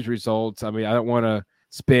two's results. I mean, I don't want to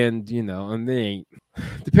spend, and they ain't.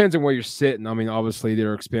 Depends on where you're sitting. I mean, obviously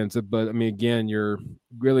they're expensive, but I mean, again, you're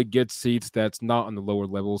really good seats that's not on the lower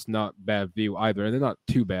levels, not bad view either. And they're not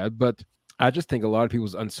too bad, but I just think a lot of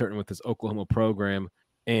people's uncertain with this Oklahoma program.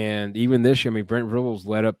 And even this year, I mean, Brent Venables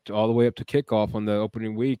led up all the way up to kickoff on the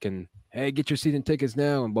opening week, and hey, get your season tickets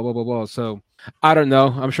now, and blah, blah, blah, blah. So I don't know.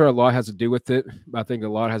 I'm sure a lot has to do with it. I think a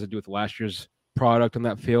lot has to do with last year's product on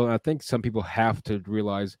that field. And I think some people have to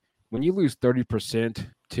realize when you lose 30%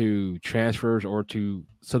 to transfers or to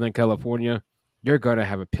Southern California, you're going to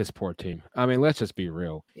have a piss poor team. I mean, let's just be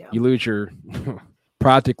real. Yeah. You lose your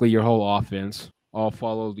practically your whole offense, all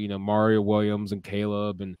followed, Mario Williams and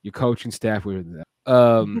Caleb and your coaching staff with that.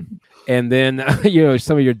 And then,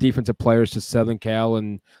 some of your defensive players to Southern Cal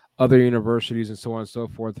and other universities and so on and so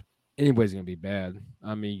forth. Anybody's going to be bad.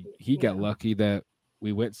 I mean, he got lucky that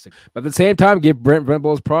we went 6. But at the same time, give Brent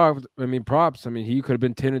Venables props. I mean, he could have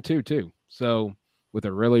been 10-2 too. So with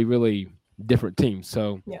a really, really different team.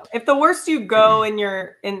 So yeah, if the worst you go in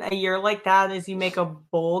a year like that is you make a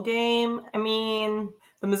bowl game, I mean,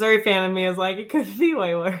 the Missouri fan in me is like, it could be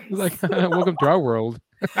way worse. Like, welcome to our world.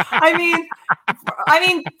 I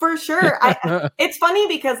mean, for sure. It's funny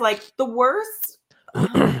because like the worst, I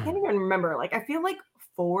can't even remember. Like, I feel like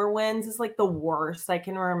 4 wins is like the worst I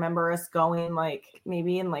can remember us going. Like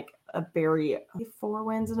maybe in like 4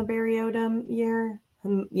 wins in a Barry Odom year.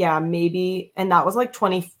 Yeah, maybe. And that was like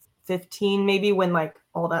 2015, maybe, when like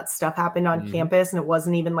all that stuff happened on campus, and it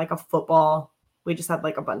wasn't even like a football. We just had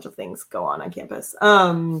like a bunch of things go on campus.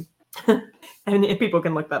 And people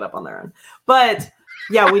can look that up on their own. But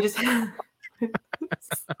yeah, we just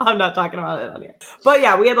I'm not talking about it on here. But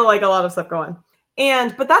yeah, we had like a lot of stuff going.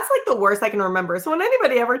 But that's like the worst I can remember. So when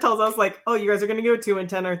anybody ever tells us like, oh, you guys are gonna go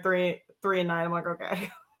 2-10 or 3-9, I'm like, okay.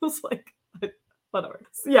 It's like whatever.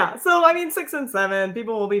 Yeah. So I mean 6 and 7,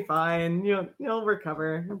 people will be fine. You'll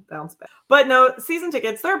recover, bounce back. But no, season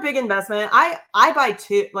tickets, they're a big investment. I buy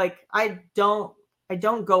 2, like I don't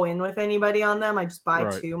go in with anybody on them. I just buy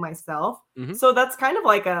 2 myself. Mm-hmm. So that's kind of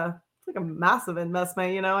like a massive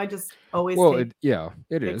investment, I just always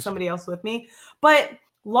take somebody else with me. But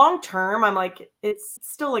long term, I'm like, it's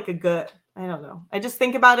still like a good, I don't know. I just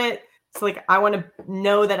think about it. It's like I want to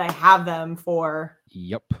know that I have them for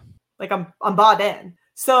like I'm bought in.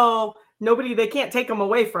 So they can't take them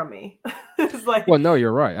away from me. It's like, well, no,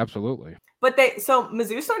 you're right, absolutely. But so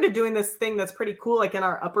Mizzou started doing this thing that's pretty cool, like in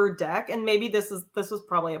our upper deck, and maybe this was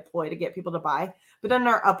probably a ploy to get people to buy. But in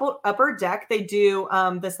our upper deck, they do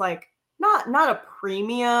this like not a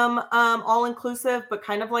premium all inclusive, but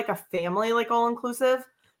kind of like a family like all inclusive.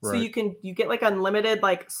 So Right. you get like unlimited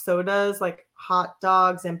like sodas, like hot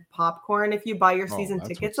dogs and popcorn if you buy your season that's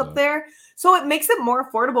tickets what's up up. there. So it makes it more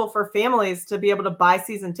affordable for families to be able to buy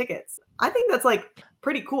season tickets. I think that's like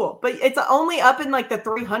pretty cool. But it's only up in like the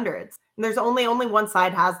 300s. And there's only one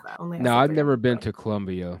side has that. Only has No, the I've never 300. been to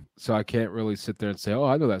Columbia, so I can't really sit there and say, "Oh,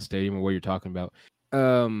 I know that stadium," or what you're talking about.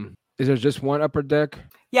 Is there just one upper deck?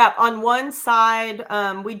 Yeah, on one side,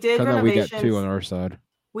 we did 'Cause I know we got renovations. two on our side.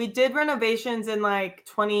 We did renovations in like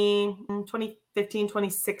 2015,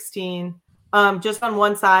 2016, just on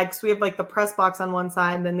one side because we have like the press box on one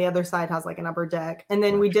side, and then the other side has like an upper deck. And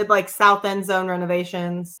then we did like south end zone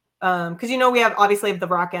renovations because we have obviously the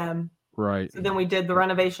Rock M. Right. So then we did the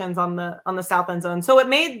renovations on the south end zone. So it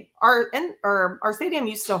made our stadium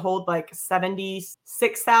used to hold like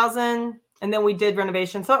 76,000, and then we did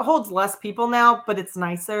renovations. So it holds less people now, but it's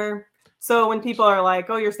nicer. So when people are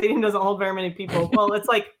like, "Oh, your stadium doesn't hold very many people," well, it's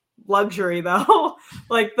like luxury though.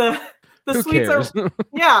 Like the Who suites cares? are,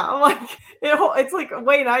 yeah. I'm like it's like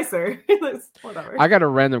way nicer. Whatever. I got a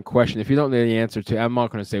random question. If you don't know the answer to, I'm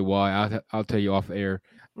not going to say why. I'll tell you off air.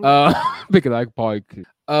 Because I probably could.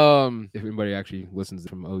 If anybody actually listens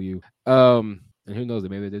from OU, and who knows,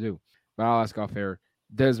 maybe they do. But I'll ask off air.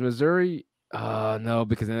 Does Missouri? No,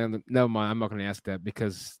 because then, never mind. I'm not going to ask that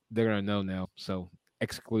because they're going to know now. So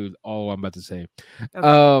exclude all I'm about to say.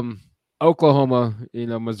 Okay. Oklahoma,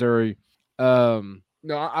 Missouri.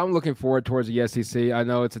 No, I'm looking forward towards the SEC. I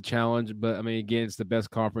know it's a challenge, but I mean, again, it's the best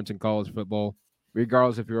conference in college football,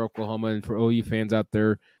 regardless if you're Oklahoma. And for OU fans out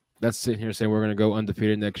there, that's sitting here saying we're going to go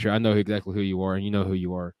undefeated next year. I know exactly who you are, and you know who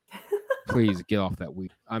you are. Please get off that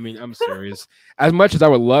weed. I mean, I'm serious. As much as I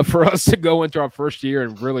would love for us to go into our first year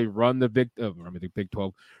and really run the Big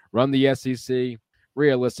 12, run the SEC,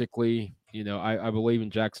 realistically, I believe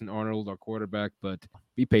in Jackson Arnold, our quarterback, but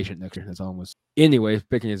be patient next year. That's almost. Anyway,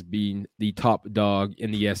 picking as being the top dog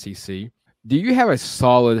in the SEC, do you have a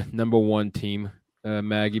solid number one team,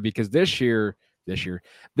 Maggie? Because this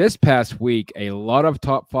past week, a lot of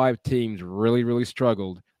top five teams really, really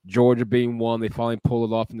struggled. Georgia being one, they finally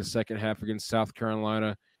pulled it off in the second half against South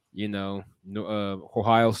Carolina.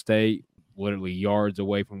 Ohio State literally yards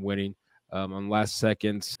away from winning on last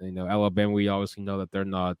seconds. Alabama, we obviously know that they're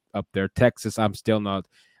not up there. Texas, I'm not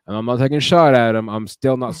taking a shot at them. I'm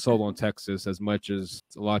still not sold on Texas as much as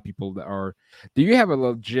a lot of people that are. Do you have a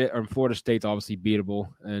legit, or Florida State's obviously beatable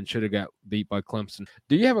and should have got beat by Clemson.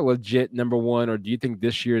 Do you have a legit number one, or do you think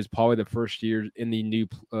this year is probably the first year in the new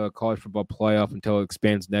college football playoff until it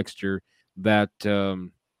expands next year that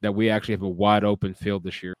we actually have a wide open field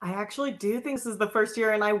this year? I actually do think this is the first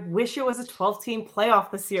year, and I wish it was a 12-team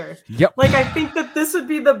playoff this year. Yep. Like, I think that this would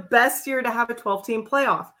be the best year to have a 12-team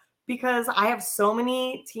playoff because I have so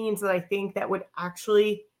many teams that I think that would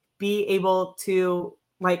actually be able to,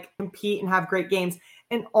 like, compete and have great games.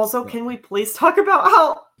 And also, can we please talk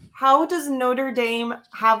about how does Notre Dame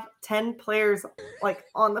have 10 players, like,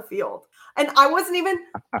 on the field? And I wasn't even,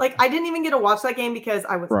 like, I didn't even get to watch that game because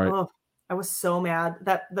I was, I was so mad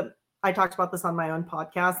that I talked about this on my own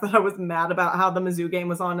podcast that I was mad about how the Mizzou game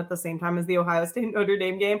was on at the same time as the Ohio State Notre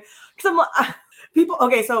Dame game. Because I'm like, people,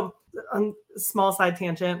 okay, so small side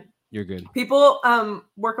tangent. You're good. People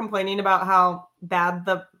were complaining about how bad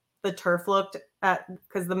the turf looked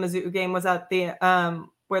because the Mizzou game was at the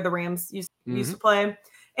where the Rams used to play.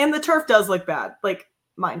 And the turf does look bad, like,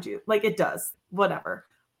 mind you, like it does, whatever.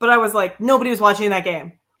 But I was like, nobody was watching that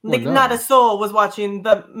game. Like, not a soul was watching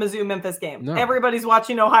the Mizzou-Memphis game. No. Everybody's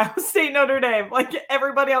watching Ohio State Notre Dame. Like,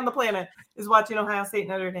 everybody on the planet is watching Ohio State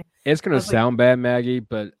Notre Dame. It's going to sound bad, Maggie,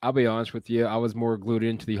 but I'll be honest with you. I was more glued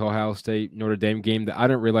into the Ohio State Notre Dame game that I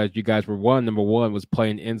didn't realize you guys were number one was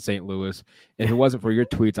playing in St. Louis. And if it wasn't for your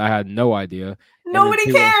tweets, I had no idea.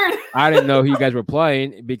 Nobody cared. I didn't know who you guys were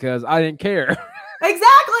playing because I didn't care.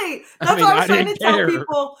 Exactly. That's what I was trying to tell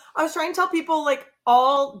people. I was trying to tell people, like,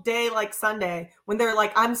 all day, like Sunday, when they're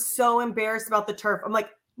like, I'm so embarrassed about the turf. I'm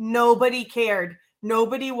like, nobody cared.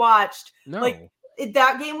 Nobody watched. No. Like,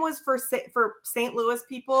 that game was for St. Louis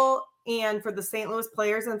people and for the St. Louis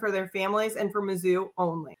players and for their families and for Mizzou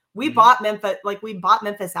only. We bought Memphis. Like, we bought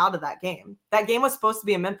Memphis out of that game. That game was supposed to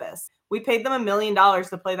be in Memphis. We paid them $1 million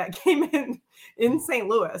to play that game in St.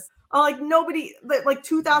 Louis. I'm like, nobody, like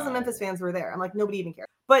 2,000 Memphis fans were there. I'm like, nobody even cared.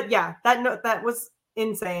 But yeah, that was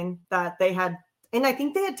insane that they had. And I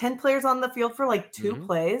think they had 10 players on the field for like 2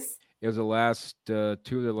 plays. It was the last 2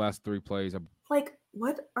 of the last 3 plays. Like,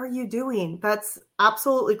 what are you doing? That's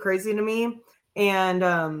absolutely crazy to me.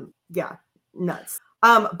 And yeah, nuts.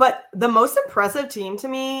 But the most impressive team to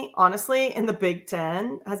me, honestly, in the Big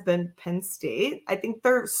Ten has been Penn State. I think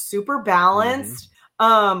they're super balanced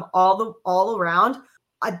all around.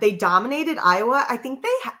 they dominated Iowa. I think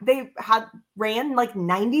they ran like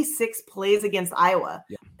 96 plays against Iowa.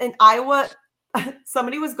 Yeah. And Iowa,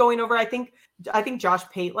 somebody was going over, I think Josh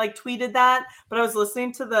Pate like tweeted that, but I was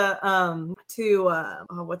listening to the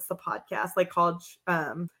what's the podcast? Like college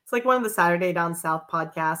it's like one of the Saturday Down South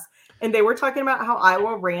podcasts, and they were talking about how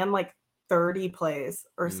Iowa ran like 30 plays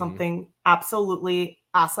or something absolutely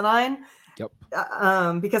asinine. Yep.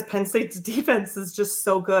 Because Penn State's defense is just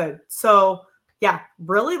so good. So yeah,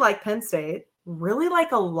 really like Penn State. Really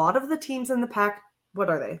like a lot of the teams in the Pac. What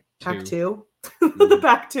are they? Pac-2? The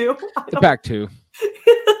Pac-2? The Pac-2.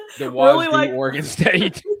 The really like Oregon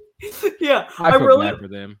State. Yeah. I feel bad for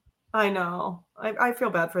them. I know. I feel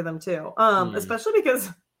bad for them too. Especially because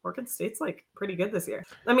Oregon State's like pretty good this year.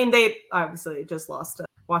 I mean, they obviously just lost to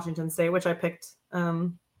Washington State, which I picked to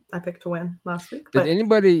win last week. Did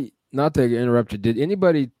anybody, not to interrupt you, did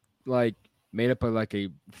anybody like made up a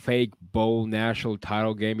fake bowl national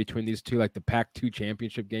title game between these two, like the Pac-2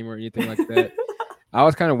 championship game or anything like that? I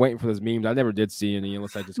was kind of waiting for those memes. I never did see any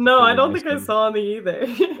unless I just I don't think I saw any either.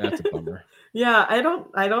 That's a bummer. Yeah, I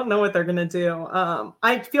don't know what they're gonna do.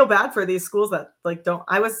 I feel bad for these schools that like don't.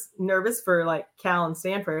 I was nervous for like Cal and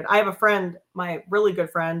Stanford. I have a friend, my really good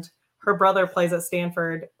friend. Her brother plays at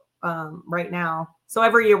Stanford right now. So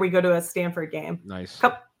every year we go to a Stanford game. Nice.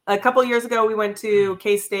 A couple years ago, we went to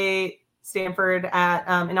K-State, Stanford at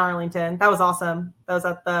in Arlington. That was awesome. That was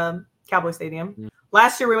at the Cowboy Stadium. Mm.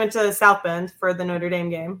 Last year, we went to South Bend for the Notre Dame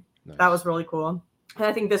game. Nice. That was really cool. And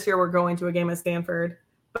I think this year we're going to a game at Stanford.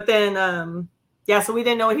 But then, so we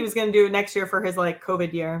didn't know what he was going to do next year for his like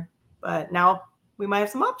COVID year. But now we might have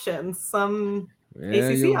some options, some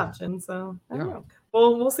ACC options. So I don't know.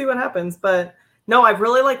 We'll see what happens. But no, I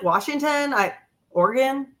really like Washington.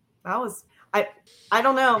 Oregon. That was I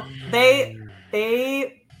don't know. They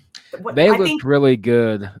looked really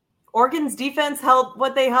good. Oregon's defense held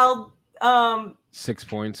what they held. 6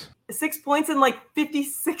 points. 6 points in like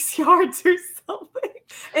 56 yards or something.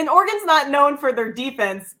 And Oregon's not known for their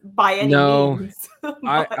defense by any means.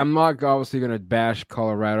 I'm not obviously going to bash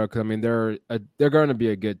Colorado because I mean they're going to be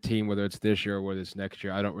a good team whether it's this year or whether it's next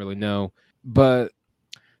year. I don't really know, but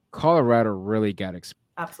Colorado really got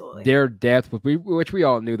absolutely their depth, which we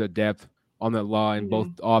all knew the depth on that line, both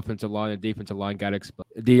offensive line and defensive line got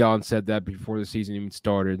exposed. Dion said that before the season even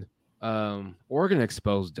started. Oregon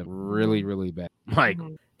exposed them really, really bad. Like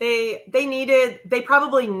they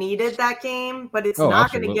probably needed that game, but it's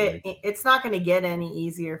not going to get any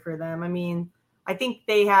easier for them. I mean, I think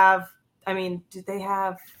they have. I mean, did they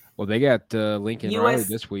have? Well, they got Lincoln Riley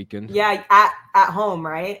this weekend. Yeah, at home,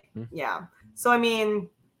 right? Mm-hmm. Yeah. So I mean,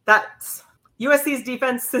 that's USC's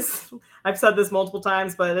defense is. I've said this multiple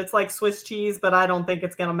times, but it's like Swiss cheese. But I don't think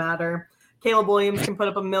it's going to matter. Caleb Williams can put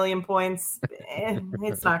up 1,000,000 points.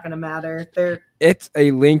 It's not going to matter. It's a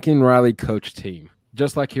Lincoln Riley coach team,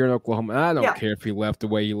 just like here in Oklahoma. I don't care if he left the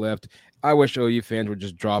way he left. I wish OU fans would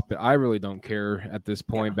just drop it. I really don't care at this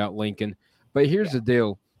point about Lincoln. But here's the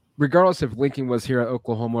deal. Regardless if Lincoln was here at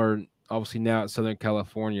Oklahoma or obviously now at Southern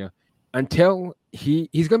California, until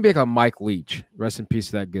he's going to be like a Mike Leach. Rest in peace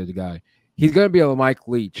to that good guy. He's going to be a Mike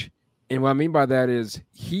Leach. And what I mean by that is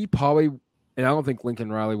he probably – and I don't think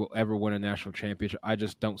Lincoln Riley will ever win a national championship. I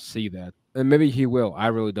just don't see that. And maybe he will. I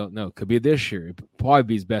really don't know. Could be this year. It'd probably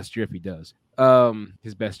be his best year if he does.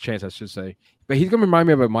 His best chance, I should say. But he's going to remind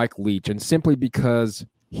me of a Mike Leach. And simply because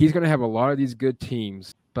he's going to have a lot of these good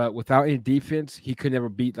teams. But without any defense, he could never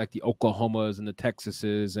beat like the Oklahomas and the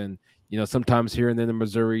Texases. And, sometimes here and then the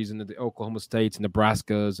Missouris and the Oklahoma States and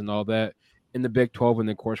Nebraskas and all that in the Big 12. And,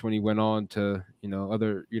 of course, when he went on to,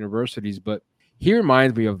 other universities. But he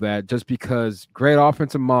reminds me of that just because great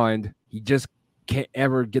offensive mind. He just can't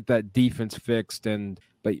ever get that defense fixed.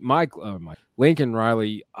 But Lincoln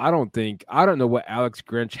Riley, I don't know what Alex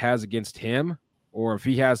Grinch has against him or if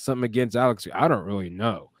he has something against Alex. I don't really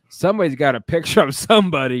know. Somebody's got a picture of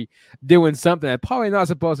somebody doing something they're probably not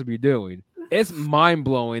supposed to be doing. It's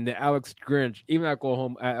mind-blowing that Alex Grinch, even at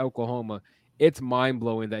Oklahoma, it's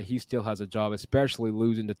mind-blowing that he still has a job, especially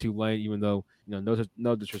losing to Tulane, even though,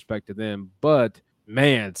 no disrespect to them. But,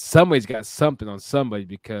 man, somebody's got something on somebody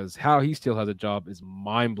because how he still has a job is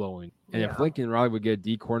mind-blowing. And if Lincoln Riley would get a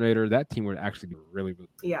D coordinator, that team would actually be really, really good.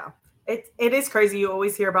 Yeah. It is crazy. You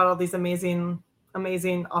always hear about all these amazing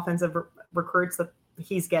offensive recruits that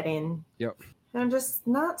he's getting. Yep. And just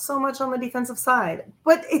not so much on the defensive side.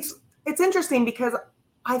 But it's interesting because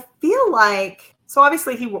I feel like – so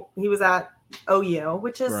obviously he was at – OU,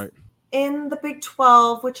 which is in the Big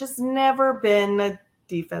 12, which has never been a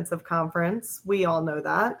defensive conference. We all know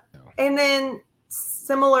that. No. And then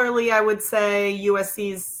similarly, I would say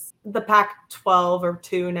USC's the Pac-12 or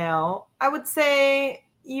 2 now. I would say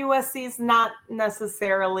USC's not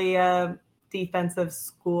necessarily a defensive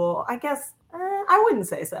school. I guess I wouldn't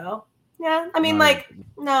say so. Yeah, I mean,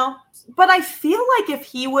 no. But I feel like if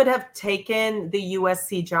he would have taken the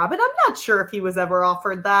USC job, and I'm not sure if he was ever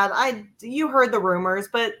offered that. You heard the rumors,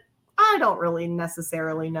 but I don't really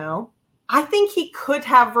necessarily know. I think he could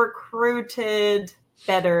have recruited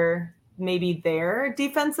better maybe there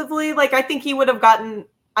defensively. Like, I think he would have gotten,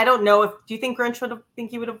 I don't know if, do you think Grinch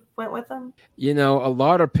think he would have went with him? A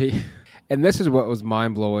lot of people, and this is what was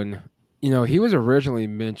mind-blowing. He was originally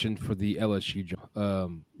mentioned for the LSU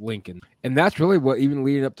job, Lincoln. And that's really what, even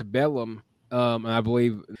leading up to Bedlam, and I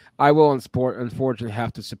believe I will unfortunately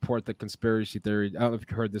have to support the conspiracy theory. I don't know if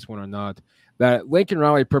you heard this one or not, that Lincoln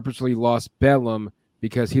Riley purposely lost Bedlam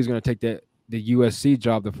because he was going to take the USC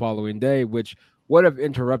job the following day, which would have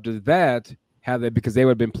interrupted that because they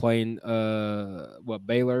would have been playing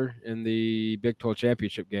Baylor in the Big 12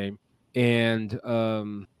 championship game. And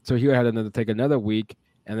so he would have had to take another week.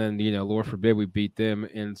 And then, Lord forbid we beat them.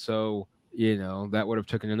 And so, that would have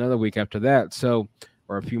taken another week after that. So,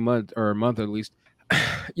 or a few months or a month at least.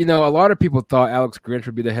 A lot of people thought Alex Grinch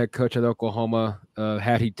would be the head coach at Oklahoma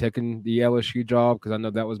had he taken the LSU job, because I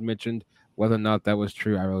know that was mentioned. Whether or not that was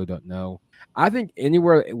true, I really don't know. I think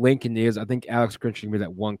anywhere Lincoln is, I think Alex Grinch can be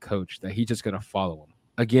that one coach that he's just going to follow him.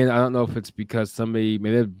 Again, I don't know if it's because maybe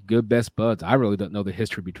they're good best buds. I really don't know the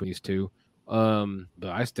history between these two. But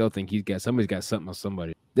I still think somebody's got something on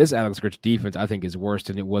somebody. This Alex Grinch defense, I think, is worse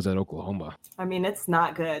than it was at Oklahoma. I mean, it's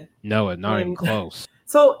not good. No, it's not even close.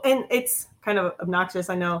 So, and it's kind of obnoxious.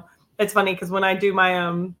 I know it's funny because when I do my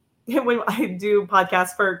when I do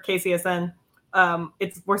podcasts for KCSN,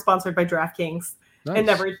 we're sponsored by DraftKings. Nice.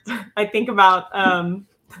 And I think about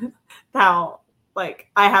how I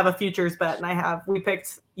have a futures bet, and we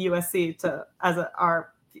picked USC as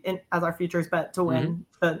our futures bet to win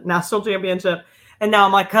the national championship, and now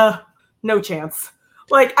I'm like, no chance.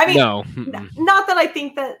 I mean, no. Not that I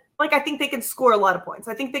think that. I think they could score a lot of points.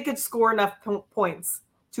 I think they could score enough points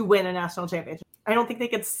to win a national championship. I don't think they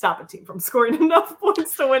could stop a team from scoring enough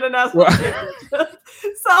points to win a national championship.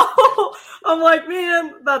 So I'm like,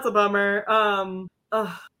 man, that's a bummer.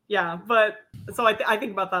 Yeah, but so I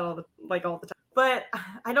think about that all the time. But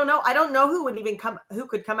I don't know. I don't know who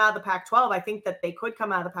could come out of the Pac-12. I think that they could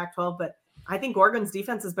come out of the Pac-12, but I think Oregon's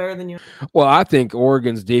defense is better than you. Well, I think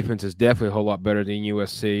Oregon's defense is definitely a whole lot better than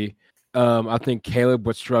USC. I think Caleb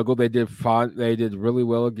would struggle. They did fine. They did really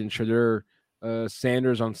well against Shadur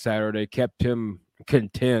Sanders on Saturday. Kept him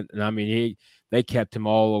content, and I mean they kept him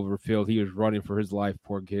all over the field. He was running for his life,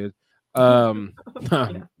 poor kid. God,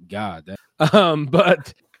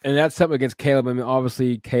 but. And that's something against Caleb. I mean,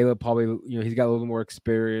 obviously, Caleb probably, he's got a little more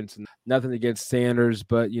experience, and nothing against Sanders,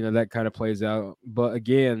 but, that kind of plays out. But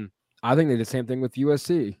again, I think they did the same thing with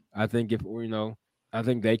USC. I think I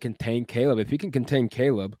think they contain Caleb. If you can contain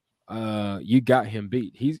Caleb, you got him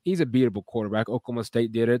beat. He's a beatable quarterback. Oklahoma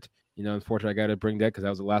State did it. Unfortunately, I got to bring that because that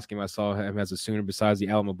was the last game I saw him as a Sooner besides the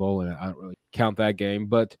Alamo Bowl, and I don't really count that game.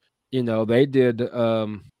 But, they did,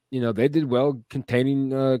 they did well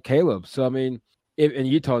containing Caleb. So, I mean, and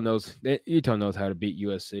Utah knows how to beat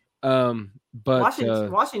USC.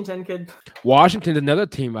 But Washington could. Washington's another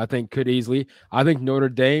team I think could easily. I think Notre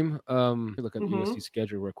Dame. Look at USC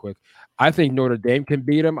schedule real quick. I think Notre Dame can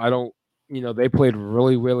beat them. I don't. They played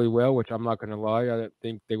really, really well, which I'm not going to lie. I don't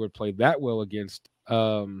think they would play that well against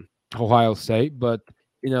Ohio State, but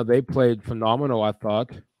they played phenomenal. I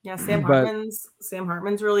thought. Yeah, Sam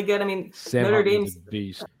Hartman's really good. I mean, Notre Dame's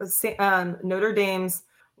beast. Notre Dame's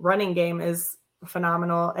running game is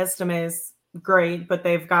phenomenal. Estime is great, but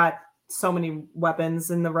they've got so many weapons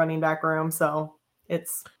in the running back room. So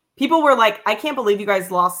people were like, I can't believe you guys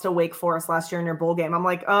lost to Wake Forest last year in your bowl game. I'm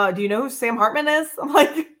like, do you know who Sam Hartman is? I'm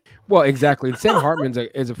like, well, exactly. Sam Hartman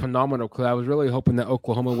is a phenomenal player. I was really hoping that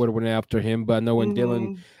Oklahoma would have went after him, but I know when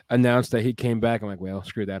Dylan announced that he came back, I'm like, well,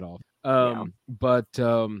 screw that off. But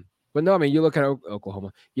no, I mean, you look at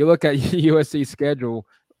Oklahoma, you look at USC's schedule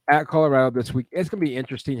at Colorado this week. It's going to be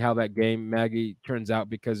interesting how that game, Maggie, turns out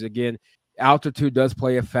because, again, altitude does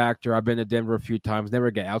play a factor. I've been to Denver a few times,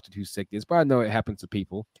 never get altitude sickness, but I know it happens to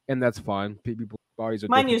people, and that's fine. People's bodies are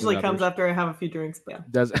Mine usually comes after I have a few drinks. But yeah.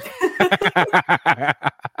 Does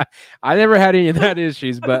I never had any of that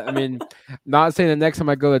issues, but I mean, not saying the next time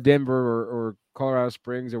I go to Denver or Colorado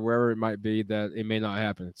Springs or wherever it might be that it may not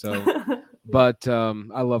happen. So, but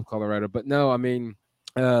I love Colorado. But no, I mean,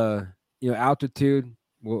 altitude.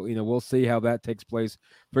 We'll see how that takes place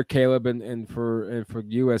for Caleb and for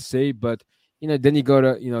USC. But then you go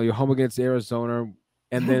to you're home against Arizona,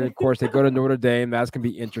 and then of course they go to Notre Dame. That's gonna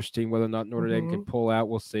be interesting whether or not Notre Dame can pull out.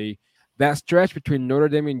 We'll see. That stretch between Notre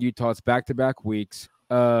Dame and Utah, it's back-to-back weeks.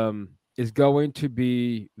 is going to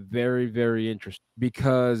be very, very interesting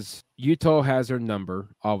because Utah has their number,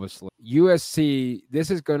 obviously. USC,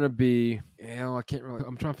 this is going to be, I can't really,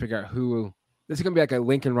 I'm trying to figure out who. This is going to be like a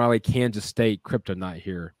Lincoln Riley, Kansas State kryptonite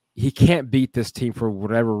here. He can't beat this team for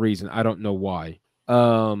whatever reason. I don't know why.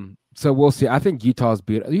 So we'll see. I think Utah's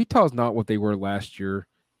not what they were last year.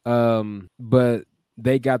 But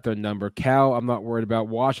they got their number. Cal, I'm not worried about.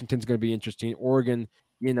 Washington's going to be interesting. Oregon,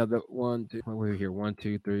 the 1,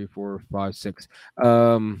 2, 3, 4, 5, 6.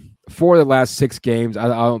 For the last 6 games, I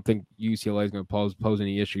don't think UCLA is going to pose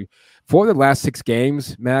any issue. For the last 6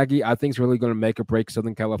 games, Maggie, I think it's really going to make or break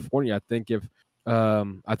Southern California. I think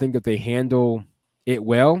if they handle it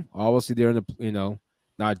well, obviously they're in the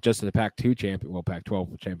not just in the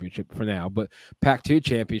Pac-12 championship for now, but Pac-2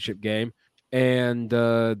 championship game, and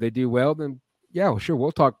they do well, then yeah, sure,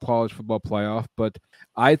 we'll talk college football playoff. But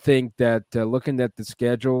I think that looking at the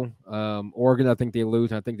schedule, Oregon, I think they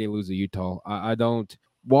lose. I think they lose to Utah. I don't.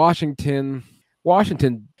 Washington.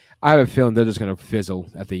 I have a feeling they're just going to fizzle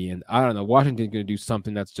at the end. I don't know. Washington's going to do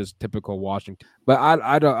something that's just typical Washington. But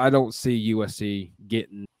I don't see USC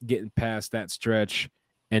getting past that stretch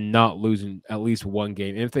and not losing at least one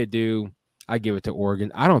game. And if they do, I give it to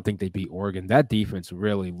Oregon. I don't think they beat Oregon. That defense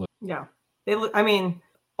really looked. Yeah, they look. I mean,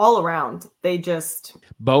 all around, they just.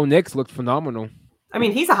 Bo Nix looked phenomenal. I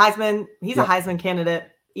mean, he's a Heisman candidate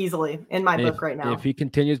easily in my book right now. If he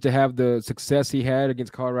continues to have the success he had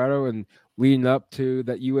against Colorado and leading up to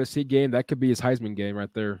that USC game, that could be his Heisman game right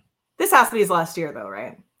there. This has to be his last year, though,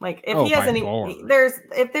 right? Like, if he has any,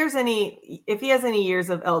 if he has any years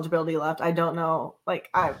of eligibility left, I don't know. Like,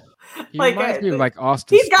 reminds me of like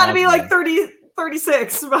Austin. He's got to be like 30,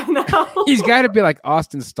 36 by now. He's got to be like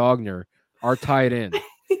Austin Stogner, our tight end.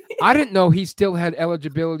 I didn't know he still had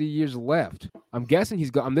eligibility years left. I'm guessing he's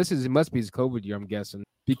got. It must be his COVID year. I'm guessing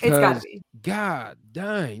because it's gotta be. God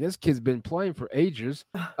dang, this kid's been playing for ages.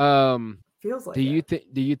 Feels like. Do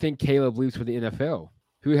you think Caleb leaves for the NFL?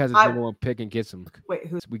 Who has a number 1 pick and gets him? Wait,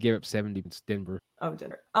 who? We gave up 70. It's Denver. Oh,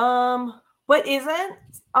 Denver. But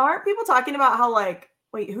aren't people talking about how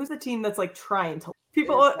who's the team that's like trying to?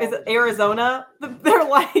 Is it Arizona? They're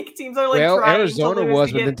like teams are like. Well, trying Arizona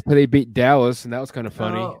was, but then they beat Dallas, and that was kind of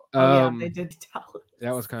funny. Yeah, they did Dallas.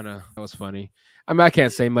 That was funny. I mean, I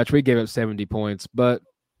can't say much. We gave up 70 points, but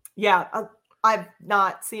yeah, I've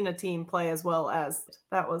not seen a team play as well as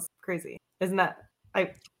that. Was crazy, isn't that?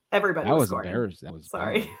 Everybody was scoring. Embarrassed. That was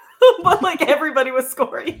sorry, but like everybody was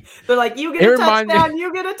scoring. They're like, you get a touchdown,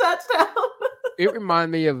 you get a touchdown. It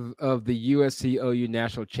reminded me of the USC OU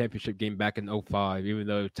national championship game back in 2005, even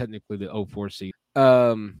though technically the 2004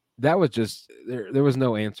 season. That was just there was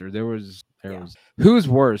no answer. There was who's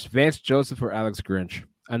worse, Vance Joseph or Alex Grinch?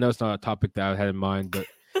 I know it's not a topic that I had in mind, but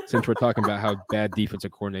since we're talking about how bad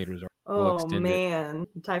defensive coordinators are, oh man,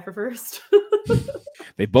 tie for first.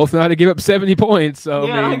 They both know how to give up 70 points. So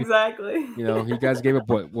yeah, I mean, exactly. You guys gave up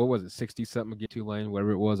what was it, 60 something against Tulane,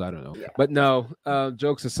 whatever it was. I don't know. Yeah. But no,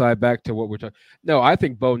 jokes aside, back to what we're talking. No, I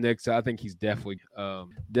think Bo Nix. I think he's definitely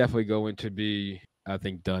going to be. I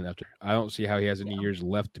think done after. I don't see how he has any years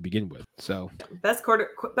left to begin with. So best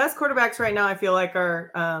quarterbacks right now, I feel like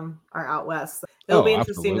are out west. It'll be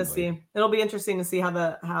interesting to see. It'll be interesting to see how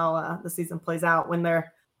the season plays out when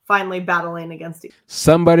they're finally battling against each.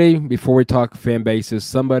 Somebody, before we talk fan bases,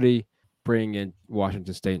 somebody bring in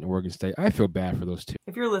Washington State and Oregon State. I feel bad for those two.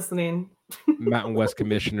 If you're listening, Mountain West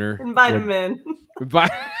Commissioner, invite them in. Give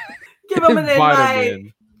them an invite.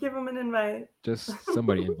 Give them an invite. Just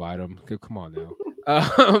somebody invite them. Come on now.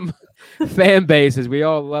 Fan bases. We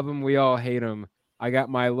all love them. We all hate them. I got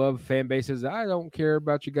my love fan bases. I don't care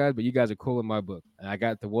about you guys, but you guys are cool in my book. And I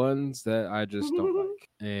got the ones that I just don't like.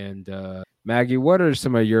 And Maggie, what are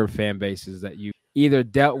some of your fan bases that you either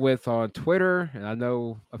dealt with on Twitter, and I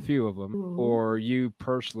know a few of them, or you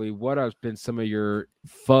personally, what have been some of your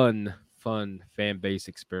fun fan base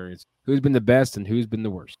experience? Who's been the best and who's been the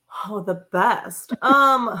worst? Oh, the best.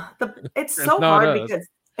 It's so hard because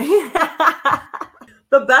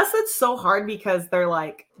the best, it's so hard because they're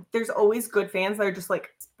like, there's always good fans that are just like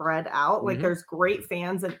spread out. Like there's great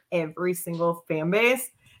fans in every single fan base.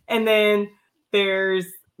 And then there's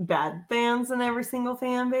bad fans in every single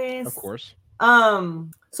fan base. Of course. So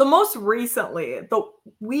most recently, the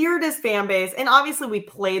weirdest fan base, and obviously we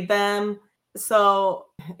played them. So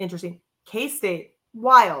interesting. K-State,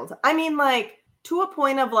 wild. I mean, like to a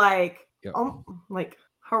point of like,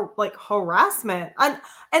 harassment. And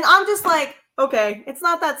I'm just like, okay, it's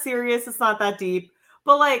not that serious. It's not that deep,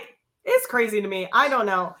 but like, it's crazy to me. I don't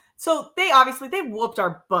know. So they whooped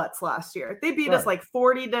our butts last year. They beat us like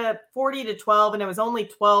 40 to 12. And it was only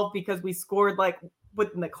 12 because we scored like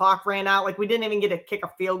when the clock ran out, like we didn't even get to kick a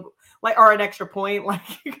field like or an extra point, like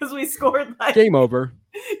because we scored like Game over.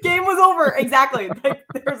 Game was over. Exactly. Like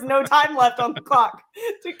there's no time left on the clock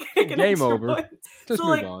to kick an Game extra over. point. Just so,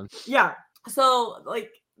 move like, on. Yeah. So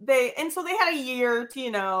like they had a year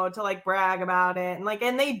to, to like brag about it.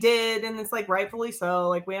 And they did. And it's like rightfully so.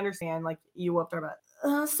 Like we understand, like you whooped our butt.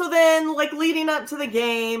 So then like leading up to the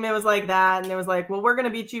game, it was like that. And it was like, well, we're going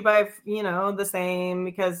to beat you by, the same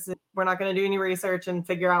because we're not going to do any research and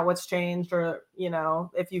figure out what's changed or,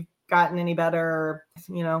 if you've gotten any better or,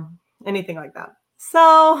 anything like that.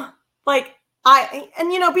 So like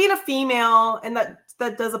being a female and that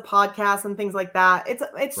does a podcast and things like that, it's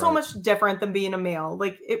right. So much different than being a male.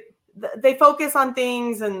 Like they focus on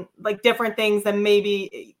things and like different things than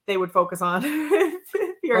maybe they would focus on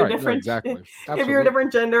if you're a different, exactly. If you're a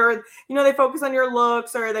different gender, they focus on your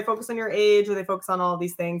looks or they focus on your age or they focus on all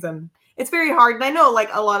these things. And it's very hard. And I know like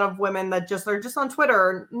a lot of women that are just on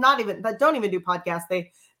Twitter, that don't even do podcasts.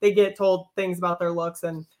 They get told things about their looks.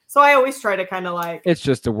 And so I always try to kind of like, it's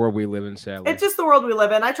just the world we live in, sadly. It's just the world we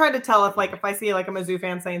live in. I try to tell if I see like a Mizzou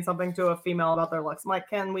fan saying something to a female about their looks, I'm like,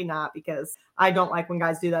 can we not? Because I don't like when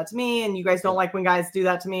guys do that to me, and you guys don't like when guys do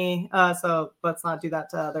that to me. So let's not do that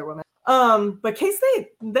to other women. But K-State,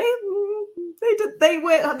 they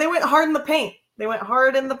went hard in the paint. They went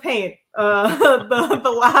hard in the paint. The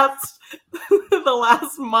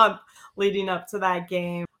last month leading up to that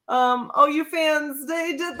game. OU fans,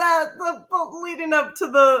 they did that leading up to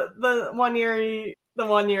the one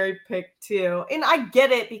year pick too. And I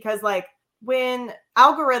get it because like when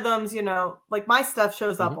algorithms, like my stuff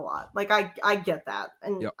shows up a lot. Like I get that.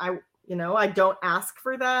 And I don't ask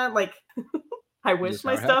for that. Like I wish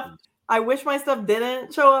my stuff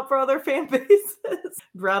didn't show up for other fan bases. I'd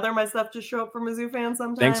rather my stuff just show up for Mizzou fans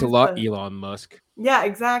sometimes. Thanks a lot, Elon Musk. Yeah,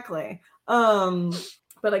 exactly.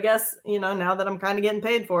 But I guess, now that I'm kind of getting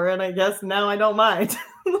paid for it, I guess now I don't mind.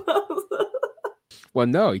 Well,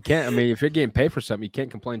 no, you can't. I mean, if you're getting paid for something, you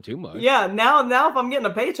can't complain too much. Yeah, now if I'm getting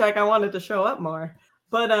a paycheck, I want it to show up more.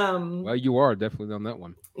 But well, you are definitely on that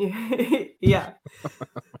one. Yeah.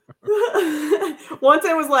 Once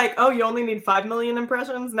I was like, oh, you only need 5 million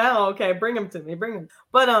impressions? Now, okay, bring them to me. Bring them.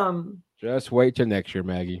 But just wait till next year,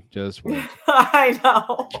 Maggie. Just wait. I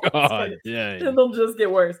know. God, yeah. It'll just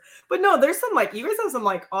get worse. But no, there's some like you guys have some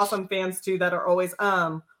like awesome fans too that are always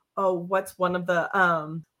what's one of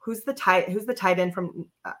the who's the tight end from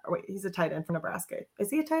wait, he's a tight end from Nebraska.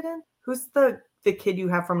 Is he a tight end? Who's the kid you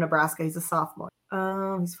have from Nebraska? He's a sophomore.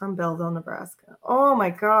 He's from Belleville, Nebraska. Oh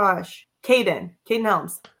my gosh. Caden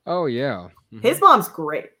Helms. Oh yeah. Mm-hmm. His mom's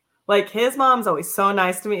great. Like his mom's always so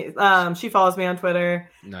nice to me. She follows me on Twitter.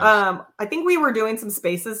 Nice. I think we were doing some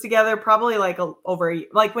spaces together, probably like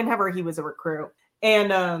whenever he was a recruit.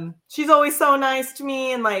 And she's always so nice to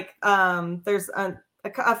me. And like there's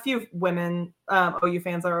a few women OU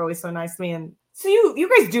fans that are always so nice to me. And so you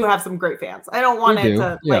guys do have some great fans. I don't want it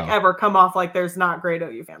to ever come off like there's not great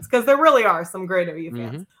OU fans because there really are some great OU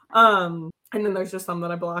fans. Mm-hmm. And then there's just some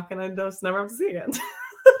that I block and I just never have to see again.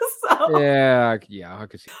 So, yeah, I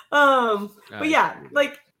could see. But yeah,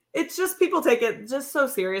 like it's just people take it just so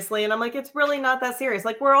seriously, and I'm like, it's really not that serious.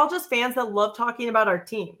 Like we're all just fans that love talking about our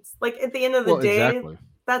teams. Like at the end of the day, exactly.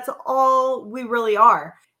 That's all we really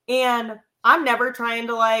are. And I'm never trying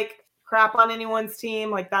to like crap on anyone's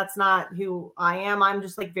team. Like that's not who I am. I'm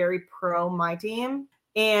just like very pro my team,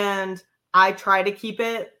 and I try to keep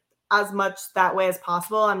it as much that way as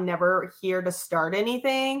possible. I'm never here to start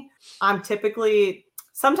anything. I'm typically.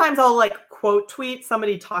 Sometimes I'll like quote tweet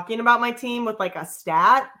somebody talking about my team with like a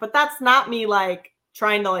stat, but that's not me like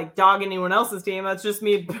trying to like dog anyone else's team. That's just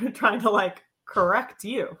me trying to like correct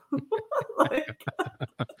you.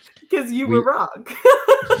 Because you were wrong.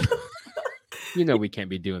 We can't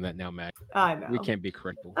be doing that now, Matt. I know. We can't be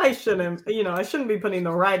correctable. I shouldn't be putting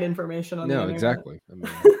the right information on the internet. Exactly. I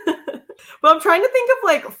mean, but I'm trying to think of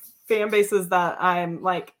like fan bases that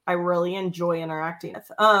I really enjoy interacting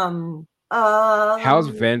with. How's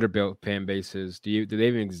Vanderbilt fan bases? Do they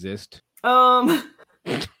even exist? I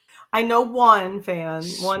know one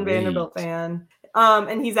Vanderbilt fan.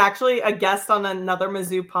 And he's actually a guest on another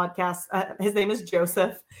Mizzou podcast. His name is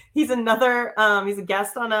Joseph. He's a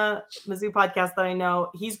guest on a Mizzou podcast that I know.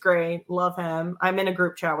 He's great. Love him. I'm in a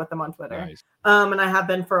group chat with him on Twitter. Nice. And I have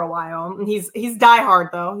been for a while. And he's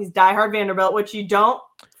diehard though. He's diehard Vanderbilt, which you don't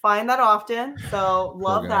find that often. So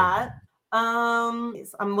love that. I'm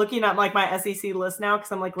looking at like my SEC list now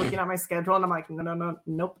because I'm like looking at my schedule and I'm like,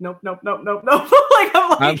 nope.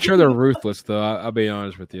 I'm sure they're ruthless though. I'll be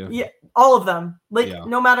honest with you. Yeah, all of them. Like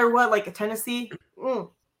no matter what, like Tennessee,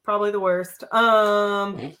 Probably the worst.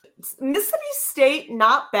 Mississippi State,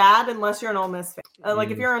 not bad unless you're an Ole Miss fan. Like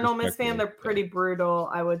if you're an Ole Miss fan, they're pretty brutal,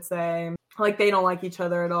 I would say. Like they don't like each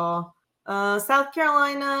other at all. South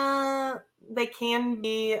Carolina, they can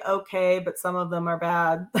be okay, but some of them are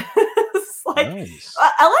bad. It's like Nice.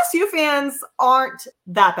 LSU fans aren't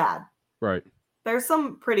that bad. Right. There's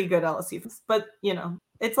some pretty good LSU fans, but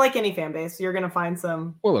it's like any fan base. You're gonna find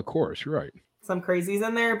some. Well, of course, you're right. Some crazies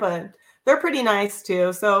in there, but they're pretty nice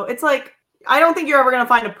too. So it's like, I don't think you're ever going to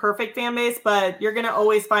find a perfect fan base, but you're going to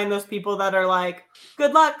always find those people that are like,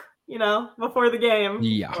 good luck, before the game.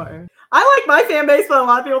 Yeah. Or, I like my fan base, but a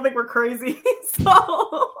lot of people think we're crazy.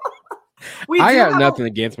 So I got nothing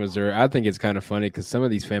against Missouri. I think it's kind of funny because some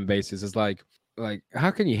of these fan bases is like,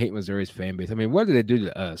 how can you hate Missouri's fan base? I mean, what did they do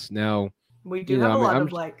to us? Now, we do have a lot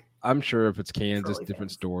of I'm sure if it's Kansas,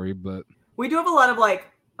 different story, but we do have a lot of a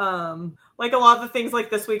lot of the things like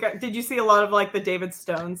this week. Did you see a lot of like the David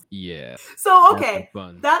Stones? Yeah. So, okay.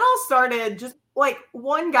 That all started just like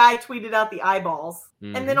one guy tweeted out the eyeballs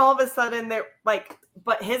and then all of a sudden they're like,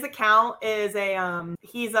 but his account is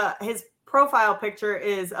his profile picture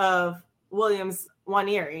is of Williams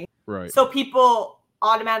Nwaneri. Right. So people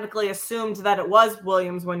automatically assumed that it was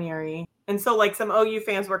Williams Nwaneri. And so like some OU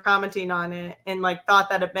fans were commenting on it and like thought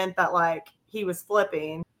that it meant that like he was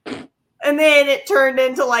flipping. And then it turned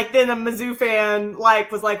into like, then a Mizzou fan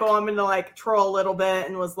like was like, oh, I'm gonna like troll a little bit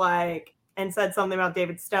and was like, and said something about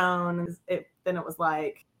David Stone. And then it was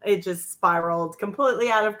like, it just spiraled completely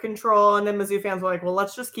out of control. And then Mizzou fans were like, well,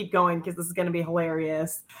 let's just keep going because this is gonna be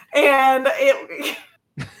hilarious. And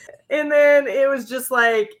and then it was just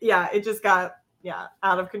like, it just got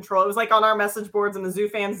out of control. It was like on our message boards and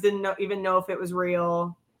Mizzou fans didn't even know if it was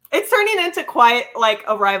real. It's turning into quite like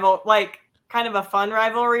a rival, like kind of a fun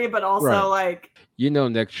rivalry, but also like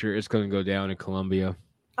next year it's going to go down in Columbia.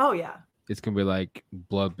 Oh yeah, it's going to be like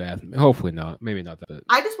bloodbath. Hopefully not. Maybe not that.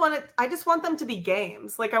 I just want them to be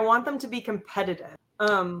games. Like I want them to be competitive.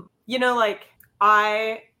 Like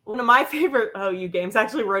one of my favorite OU games, I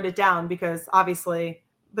actually wrote it down because obviously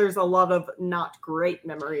there's a lot of not great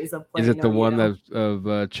memories of playing. Is it the OU. one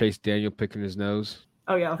of Chase Daniel picking his nose?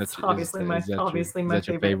 Oh yeah, that's obviously my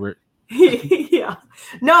favorite. Yeah.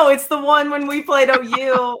 No, it's the one when we played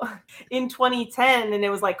OU in 2010 and it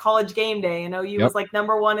was like college game day and OU was like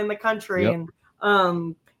number 1 in the country and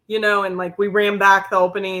and like we ran back the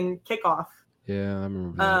opening kickoff. Yeah, I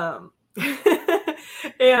remember that.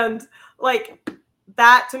 And like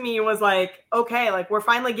that to me was like, okay, like we're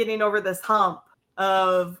finally getting over this hump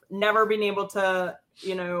of never being able to,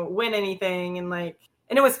 win anything and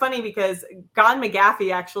it was funny because Gon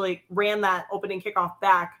McGaffey actually ran that opening kickoff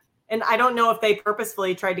back. And I don't know if they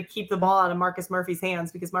purposefully tried to keep the ball out of Marcus Murphy's hands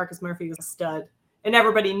because Marcus Murphy was a stud. And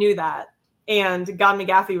everybody knew that. And Gon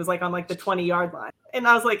McGaffey was like on like the 20-yard line. And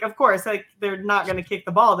I was like, of course, like they're not going to kick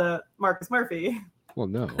the ball to Marcus Murphy. Well,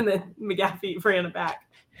 no. And then McGaffey ran it back.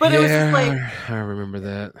 But it was just like... I remember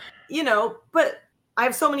that. But I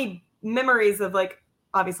have so many memories of like,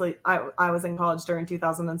 obviously I was in college during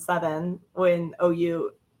 2007 when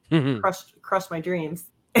OU crushed my dreams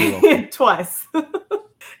twice.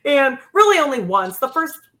 And really only once. The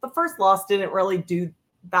first loss didn't really do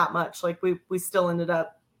that much. Like we still ended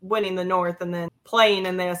up winning the North and then playing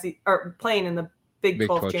in the Big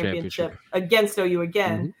 12 championship against OU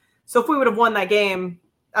again. Mm-hmm. So if we would have won that game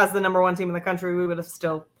as the number 1 team in the country, we would have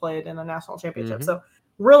still played in a national championship. Mm-hmm. So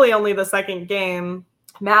really only the second game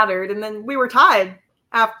mattered. And then we were tied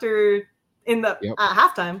at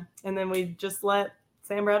halftime. And then we just let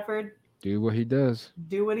Sam Bradford do what he does.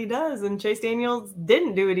 And Chase Daniels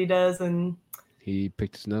didn't do what he does. And he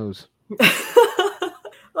picked his nose.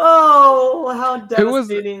 Oh, how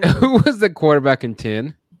devastating. Who was the quarterback in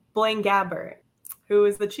 10? Blaine Gabbert, who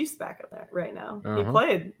is the Chiefs backup right now.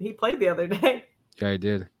 Uh-huh. He played the other day. Yeah, he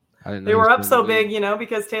did. I didn't know they were up so big,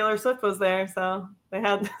 because Taylor Swift was there. So they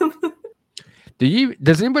had...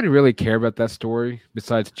 Does anybody really care about that story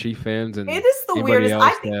besides Chief fans? And it is the weirdest.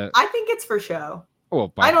 I think it's for show.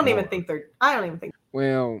 Well, I don't even think.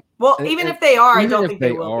 Well, even if they are, I don't think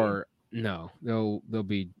they will be. No, they'll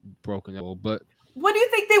be broken up. But what do you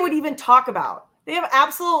think they would even talk about? They have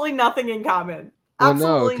absolutely nothing in common. Well,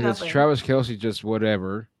 no, because Travis Kelce just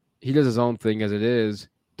whatever. He does his own thing as it is.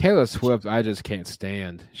 Taylor Swift, I just can't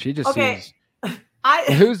stand. She just seems.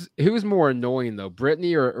 Who's more annoying though,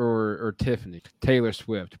 Brittany or Tiffany? Taylor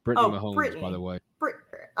Swift, Brittany Mahomes, Brittany. By the way.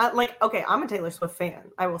 I'm a Taylor Swift fan,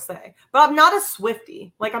 I will say, but I'm not a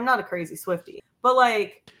Swiftie. Like, I'm not a crazy Swiftie, but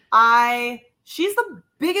like, she's the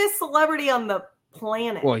biggest celebrity on the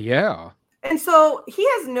planet. Well, yeah. And so he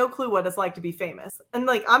has no clue what it's like to be famous. And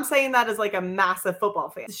like I'm saying that as like a massive football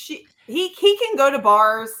fan. He can go to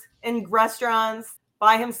bars and restaurants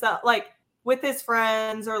by himself, like with his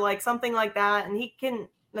friends or like something like that, and he can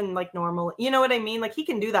and like normal, you know what I mean? Like he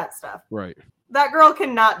can do that stuff. Right. That girl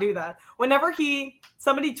cannot do that. Whenever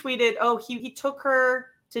somebody tweeted, oh, he took her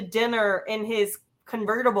to dinner in his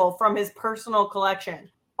convertible from his personal collection.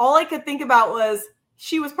 All I could think about was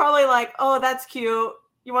she was probably like, oh, that's cute.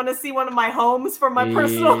 You want to see one of my homes from my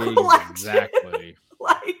personal collection? Exactly.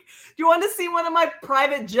 Like, do you want to see one of my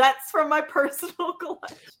private jets from my personal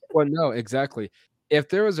collection? Well, no, exactly. If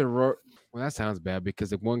there was well, that sounds bad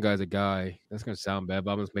because if one guy's a guy, that's going to sound bad,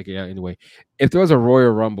 but I'm going to make it out anyway. If there was a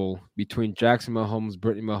Royal Rumble between Jackson Mahomes,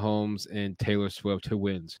 Brittany Mahomes, and Taylor Swift, who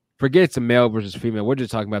wins? Forget it's a male versus female. We're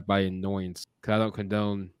just talking about by annoyance because I don't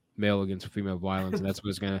condone male against female violence, and that's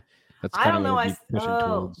what's going to. That's I don't know.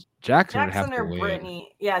 Towards. Jackson would have to or win.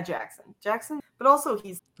 Brittany. Yeah, Jackson. But also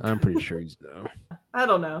he's. I'm pretty sure he's no. I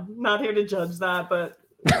don't know. Not here to judge that, but.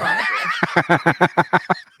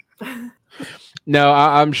 No,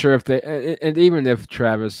 I'm sure if they and even if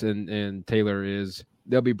Travis and Taylor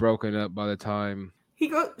they'll be broken up by the time. She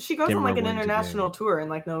goes on like an international tour in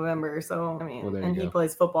like November. So I mean, and he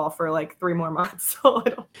plays football for like 3 more months. So I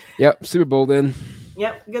don't. Yep, Super Bowl then.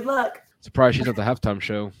 Yep, good luck. Surprised she's at the halftime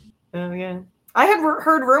show. Oh yeah, I had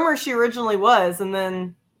heard rumors she originally was, and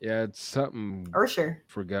then yeah, it's something. Usher.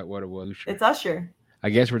 Forgot what it was. It's Usher. I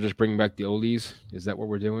guess we're just bringing back the oldies. Is that what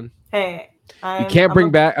we're doing? Hey, you can't bring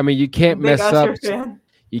back. I mean, you can't mess up.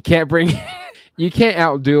 You can't bring. You can't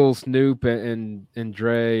outduel Snoop and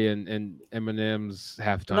Dre and Eminem's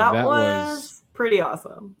halftime. That was pretty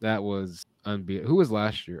awesome. That was unbeatable. Who was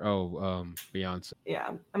last year? Oh, Beyonce.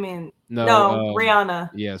 Yeah, I mean, no, Rihanna.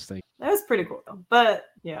 Yes, thank you. That was pretty cool, though. But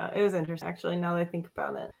yeah, it was interesting actually. Now that I think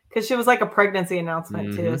about it, because she was like a pregnancy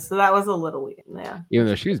announcement too, so that was a little weird. Yeah, even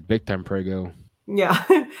though she was big time prego. Yeah,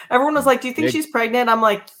 everyone was like, "Do you think she's pregnant?" I'm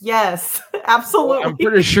like, "Yes, absolutely." Well, I'm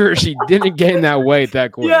pretty sure she didn't gain that weight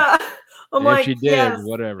that quick. Yeah, I'm like, she did, yes,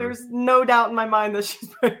 whatever. There's no doubt in my mind that she's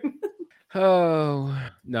pregnant. Oh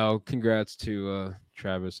no! Congrats to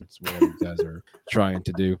Travis and whatever you guys are trying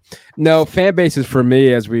to do. No, fan bases for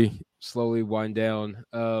me as we slowly wind down.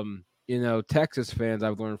 Texas fans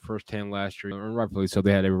I've learned firsthand last year, and rightfully so,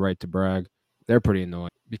 they had every right to brag. They're pretty annoying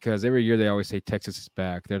because every year they always say Texas is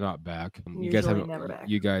back. They're not back. You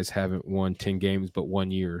guys haven't won 10 games but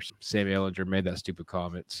 1 year. Sam Ellinger made that stupid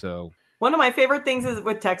comment. So one of my favorite things is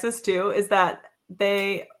with Texas too is that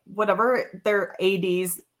whatever their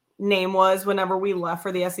AD's name was whenever we left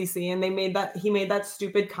for the SEC, and he made that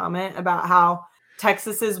stupid comment about how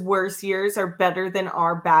Texas's worst years are better than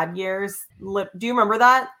our bad years. Do you remember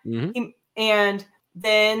that? Mm-hmm. And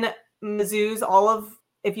then Mizzou's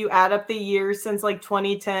if you add up the years since like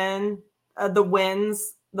 2010, the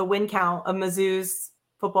win count of Mizzou's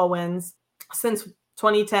football wins since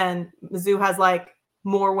 2010, Mizzou has like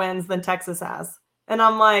more wins than Texas has. And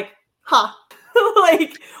I'm like,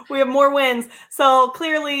 like we have more wins. So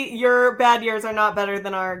clearly your bad years are not better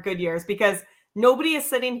than our good years, because nobody is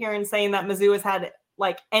sitting here and saying that Mizzou has had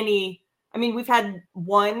like we've had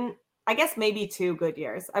one, I guess maybe 2 good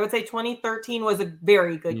years. I would say 2013 was a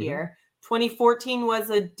very good year. 2014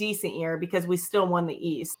 was a decent year because we still won the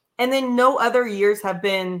East. And then no other years have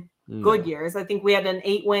been good years. I think we had an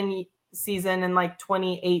 8-win season in like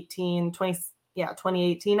 2018,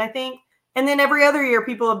 I think. And then every other year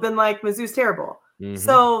people have been like, Mizzou's terrible. Mm-hmm.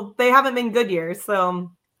 So they haven't been good years.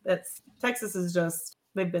 So Texas is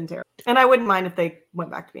they've been terrible. And I wouldn't mind if they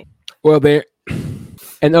went back to being. Well,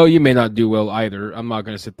 and you may not do well either. I'm not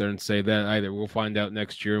going to sit there and say that either. We'll find out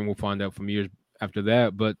next year, and we'll find out from years after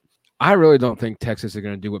that. But I really don't think Texas is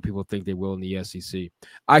going to do what people think they will in the SEC.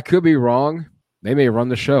 I could be wrong. They may run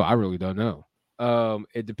the show. I really don't know.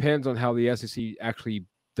 It depends on how the SEC actually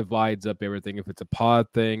divides up everything. If it's a pod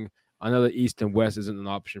thing, I know the East and West isn't an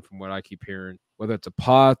option from what I keep hearing. Whether it's a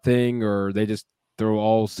pod thing or they just throw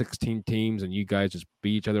all 16 teams and you guys just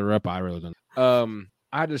beat each other up, I really don't know.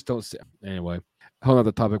 I just don't see. Anyway, whole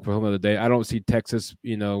other topic for a whole other day. I don't see Texas,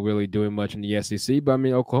 really doing much in the SEC. But I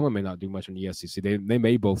mean, Oklahoma may not do much in the SEC. They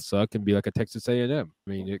may both suck and be like a Texas A&M. I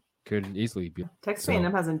mean, it could easily be. Texas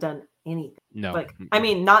A&M hasn't done anything. No,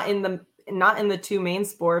 not in the 2 main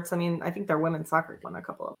sports. I mean, I think their women's soccer won a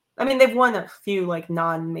couple of. I mean, they've won a few like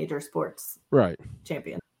non-major sports. Right.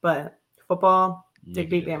 Champion, but football, they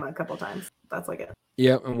beat Bama a couple times. That's like it.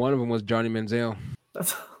 Yeah, and one of them was Johnny Manziel.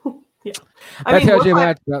 That's. Yeah,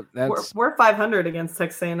 we're 500 against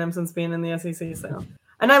Texas A&M since being in the SEC. So,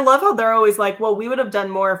 and I love how they're always like, "Well, we would have done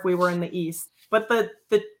more if we were in the East." But the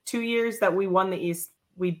 2 years that we won the East,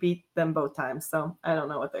 we beat them both times. So I don't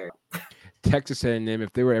know what they're. Texas A&M,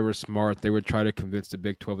 if they were ever smart, they would try to convince the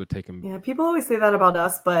Big 12 to take them. Yeah, people always say that about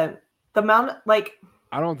us, but the amount, like,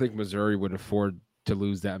 I don't think Missouri would afford to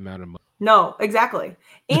lose that amount of money. No, exactly.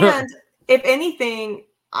 And if anything,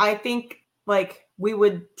 I think like we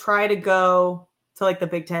would try to go to like the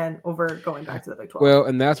Big Ten over going back to the Big 12. Well,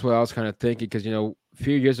 and that's what I was kind of thinking because, a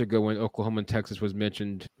few years ago when Oklahoma and Texas was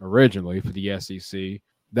mentioned originally for the SEC,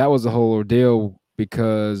 that was the whole ordeal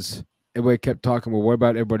because everybody kept talking, well, what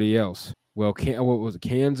about everybody else? Well, what was it?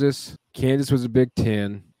 Kansas? Kansas was a Big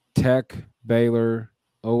Ten. Tech, Baylor,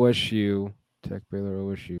 OSU. Tech, Baylor,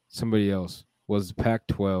 OSU. Somebody else was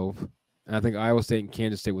Pac-12. And I think Iowa State and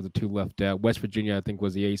Kansas State were the two left out. West Virginia, I think,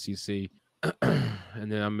 was the ACC. And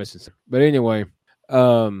then I'm missing some. But anyway,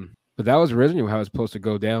 but that was originally how it was supposed to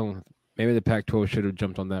go down. Maybe the Pac-12 should have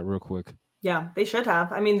jumped on that real quick. Yeah, they should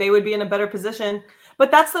have. I mean, they would be in a better position.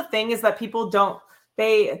 But that's the thing is that people don't.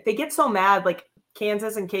 They get so mad, like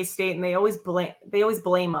Kansas and K-State, and they always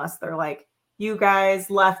blame us. They're like, "You guys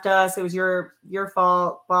left us. It was your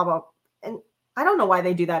fault." Blah blah. And I don't know why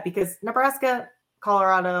they do that because Nebraska,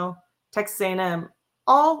 Colorado, Texas A&M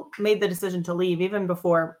all made the decision to leave even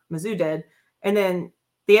before Miz Ou did. And then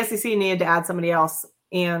the SEC needed to add somebody else.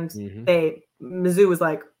 And Miz Ou was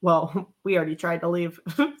like, well, we already tried to leave.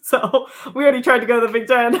 So we already tried to go to the Big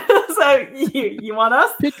Ten. So you want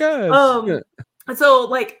us? Because. So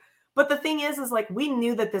like, but the thing is like, we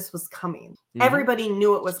knew that this was coming. Everybody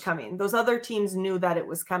knew it was coming. Those other teams knew that it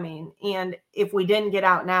was coming. And if we didn't get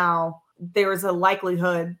out now, there was a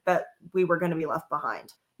likelihood that we were going to be left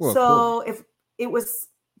behind. Well, so if it was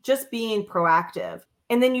just being proactive,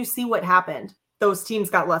 and then you see what happened, those teams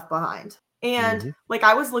got left behind. And like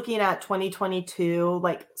I was looking at 2022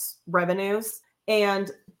 like revenues, and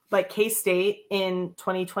like K-State in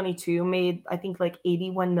 2022 made I think like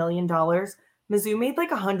 $81 million. Miz Ou made like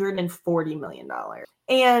 $140 million,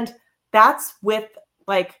 and that's with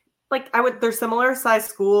they're similar size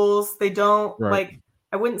schools. They don't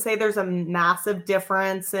I wouldn't say there's a massive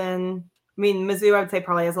difference in. I mean, Miz Ou, I would say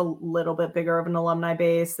probably has a little bit bigger of an alumni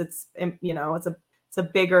base. It's it's a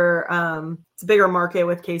bigger market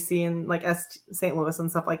with KC and like St. Louis and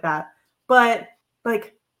stuff like that. But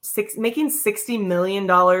like making $60 million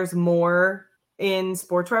more in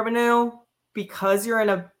sports revenue because you're in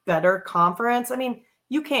a better conference. I mean,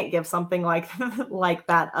 you can't give something like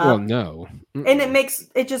that up. Well, no. And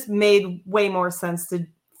it just made way more sense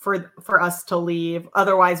for us to leave.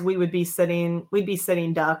 Otherwise we'd be sitting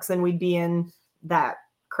ducks and we'd be in that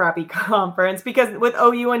crappy conference because with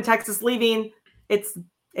OU and Texas leaving, it's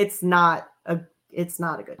not a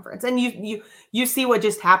good conference. And you see what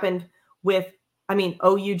just happened with, I mean,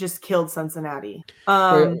 OU just killed Cincinnati.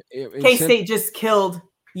 K-State just killed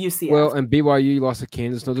UCF. Well, and BYU lost to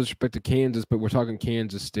Kansas. No disrespect to Kansas, but we're talking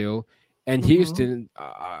Kansas still. And Houston,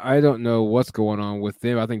 I don't know what's going on with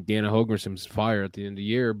them. I think Dana Holgerson's fired at the end of the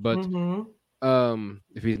year, but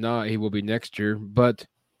if he's not, he will be next year. But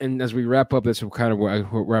and as we wrap up, this is kind of where I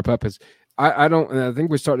wrap up is I think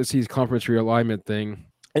we're starting to see this conference realignment thing.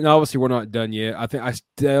 And obviously we're not done yet. I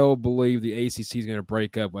still believe the ACC is going to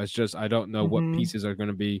break up. It's just I don't know what pieces are going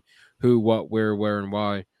to be who, what, where, and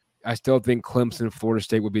why. I still think Clemson, Florida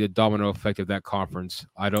State would be the domino effect of that conference.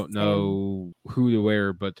 I don't know who to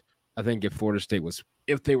where, but I think if Florida State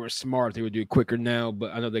if they were smart, they would do it quicker now.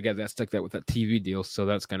 But I know they got that stuck with that TV deal, so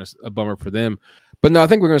that's kind of a bummer for them. But no, I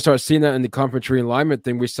think we're going to start seeing that in the conference realignment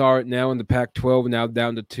thing. We saw it now in the Pac-12, now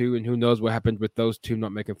down to 2, and who knows what happened with those two. I'm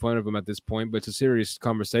not making fun of them at this point, but it's a serious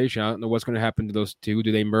conversation. I don't know what's going to happen to those two.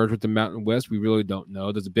 Do they merge with the Mountain West? We really don't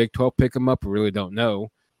know. Does the Big 12 pick them up? We really don't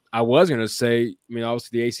know. I was going to say, I mean,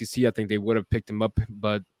 obviously the ACC, I think they would have picked them up,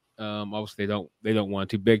 but obviously they don't want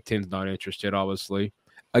to. Big Ten's not interested, obviously.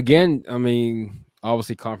 Again, I mean,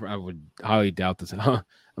 obviously, conference. I would highly doubt this. I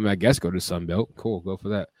mean, I guess go to Sun Belt. Cool, go for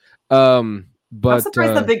that. But I'm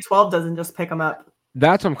surprised the Big 12 doesn't just pick them up.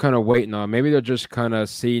 That's what I'm kind of waiting on. Maybe they're just kind of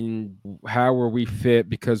seeing how are we fit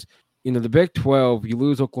because the Big 12. You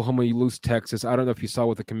lose Oklahoma, you lose Texas. I don't know if you saw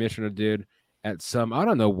what the commissioner did at I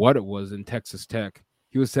don't know what it was in Texas Tech.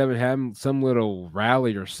 He was having some little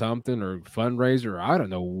rally or something or fundraiser. I don't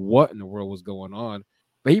know what in the world was going on.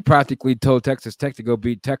 But he practically told Texas Tech to go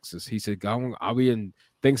beat Texas. He said, I'll be in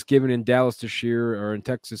Thanksgiving in Dallas this year or in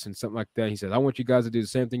Texas and something like that. He said, I want you guys to do the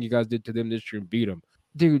same thing you guys did to them this year and beat them.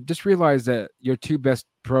 Dude, just realize that your two best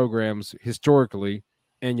programs historically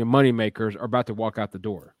and your money makers are about to walk out the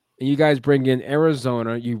door. And you guys bring in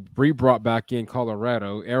Arizona. You brought back in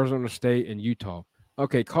Colorado, Arizona State, and Utah.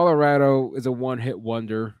 Okay, Colorado is a one-hit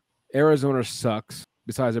wonder. Arizona sucks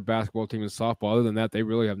besides their basketball team and softball. Other than that, they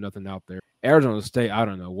really have nothing out there. Arizona State, I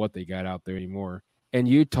don't know what they got out there anymore. And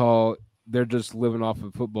Utah, they're just living off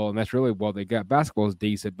of football, and that's really what they got. Basketball is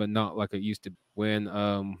decent, but not like it used to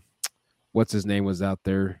when what's his name was out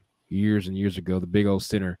there years and years ago, the big old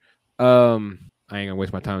center. I ain't gonna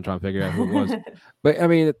waste my time trying to figure out who it was. But I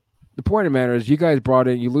mean, the point of the matter is, you guys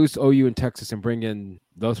you lose OU in Texas and bring in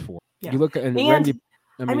those four. Yeah. You look at Randy.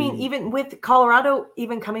 I mean, even with Colorado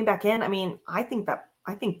even coming back in, I mean, I think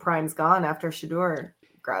Prime's gone after Shedeur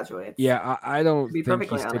graduates. Yeah, I don't think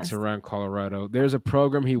he sticks around Colorado. There's a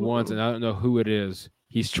program he wants, and I don't know who it is.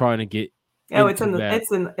 He's trying to get. Oh, it's in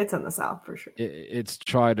the South for sure. It's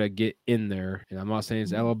trying to get in there, and I'm not saying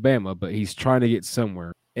it's Alabama, but he's trying to get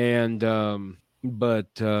somewhere. And I mean,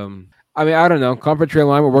 I don't know. Conference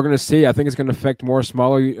realignment, we're going to see. I think it's going to affect more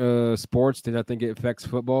smaller sports than I think it affects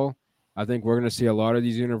football. I think we're going to see a lot of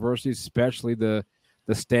these universities, especially the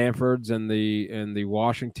Stanfords and the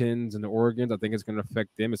Washingtons and the Oregons. I think it's going to affect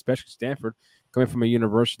them, especially Stanford. Coming from a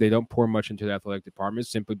university, they don't pour much into the athletic department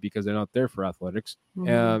simply because they're not there for athletics,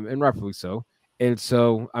 and rightfully so. And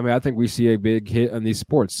so, I mean, I think we see a big hit on these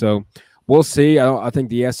sports. So we'll see. I think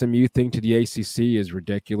the SMU thing to the ACC is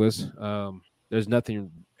ridiculous. There's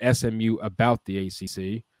nothing SMU about the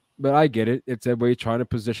ACC, but I get it. It's everybody trying to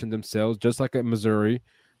position themselves, just like at Missouri.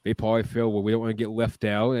 They probably feel, well, we don't want to get left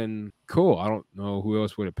out, and cool. I don't know who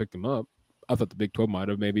else would have picked them up. I thought the Big 12 might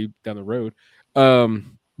have, maybe down the road.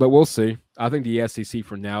 But we'll see. I think the SEC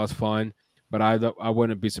for now is fine, but I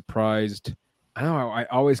wouldn't be surprised. I know I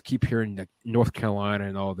always keep hearing that North Carolina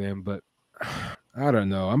and all them, but I don't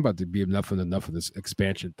know. I'm about to be enough of this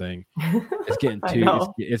expansion thing. It's getting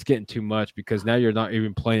it's getting too much, because now you're not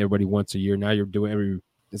even playing everybody once a year. Now you're doing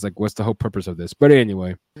it's like, what's the whole purpose of this? But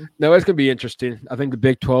anyway, no, it's going to be interesting. I think the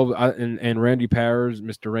Big 12 and Randy Powers,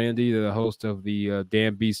 Mr. Randy, the host of the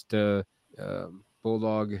Damn Beast Bulldog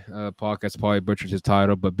podcast, probably butchered his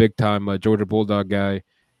title, but big time Georgia Bulldog guy,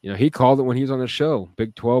 he called it when he was on the show.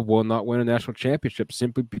 Big 12 will not win a national championship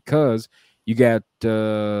simply because you got,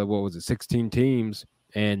 16 teams,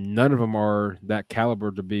 and none of them are that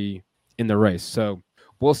caliber to be in the race. So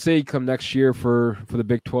we'll see come next year for the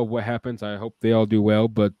Big 12 what happens. I hope they all do well,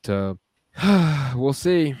 but we'll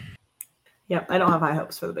see. Yeah, I don't have high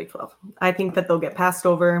hopes for the Big 12. I think that they'll get passed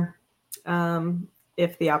over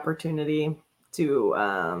if the opportunity to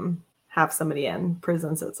have somebody in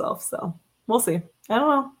presents itself. So we'll see. I don't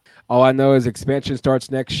know. All I know is expansion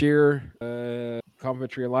starts next year.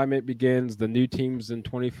 Conference realignment begins. The new teams in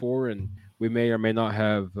 24, and we may or may not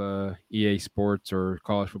have EA Sports or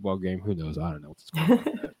college football game. Who knows? I don't know what's going on.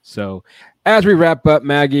 So as we wrap up,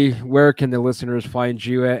 Maggie, where can the listeners find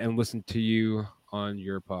you at and listen to you on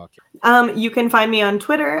your podcast? You can find me on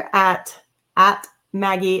Twitter at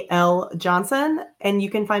Maggie L. Johnson, and you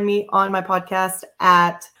can find me on my podcast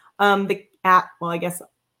at KC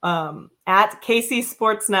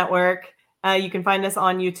Sports Network. You can find us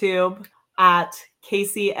on YouTube at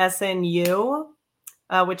KCSNU,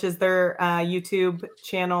 which is their YouTube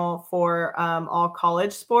channel for all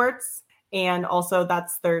college sports. And also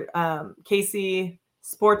that's their KC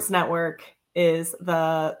Sports Network is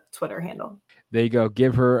the Twitter handle. There you go.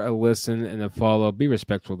 Give her a listen and a follow. Be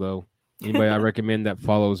respectful, though. Anybody I recommend that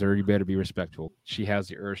follows her, you better be respectful. She has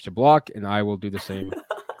the urge to block, and I will do the same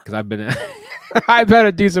because I've been I've had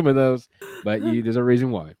to do some of those, but there's a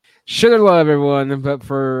reason why. Should have loved everyone, but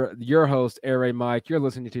for your host, Air Raid Mike, you're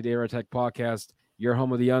listening to the Air Attack Podcast, your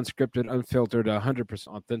home of the unscripted, unfiltered, 100%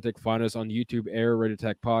 authentic. Find us on YouTube, Air Raid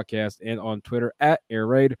Attack Podcast, and on Twitter at Air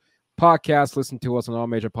Raid Podcast. Listen to us on all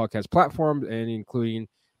major podcast platforms, and including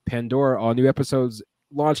Pandora. All new episodes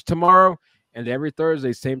launch tomorrow and every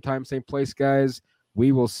Thursday, same time, same place, guys.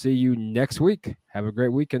 We will see you next week. Have a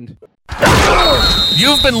great weekend.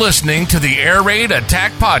 You've been listening to the Air Raid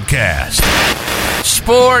Attack Podcast.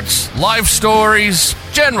 Sports, life stories,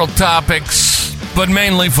 general topics, but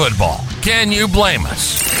mainly football. Can you blame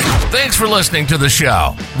us? Thanks for listening to the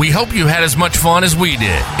show. We hope you had as much fun as we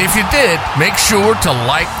did. If you did, make sure to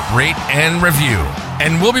like, rate, and review.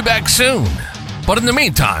 And we'll be back soon. But in the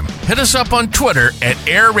meantime, hit us up on Twitter at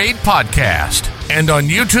Air Raid Podcast and on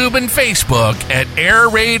YouTube and Facebook at Air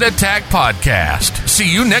Raid Attack Podcast.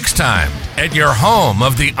 See you next time at your home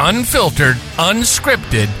of the unfiltered,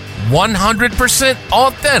 unscripted, 100%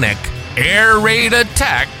 authentic Air Raid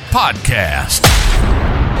Attack Podcast.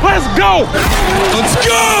 Let's go! Let's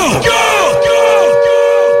go!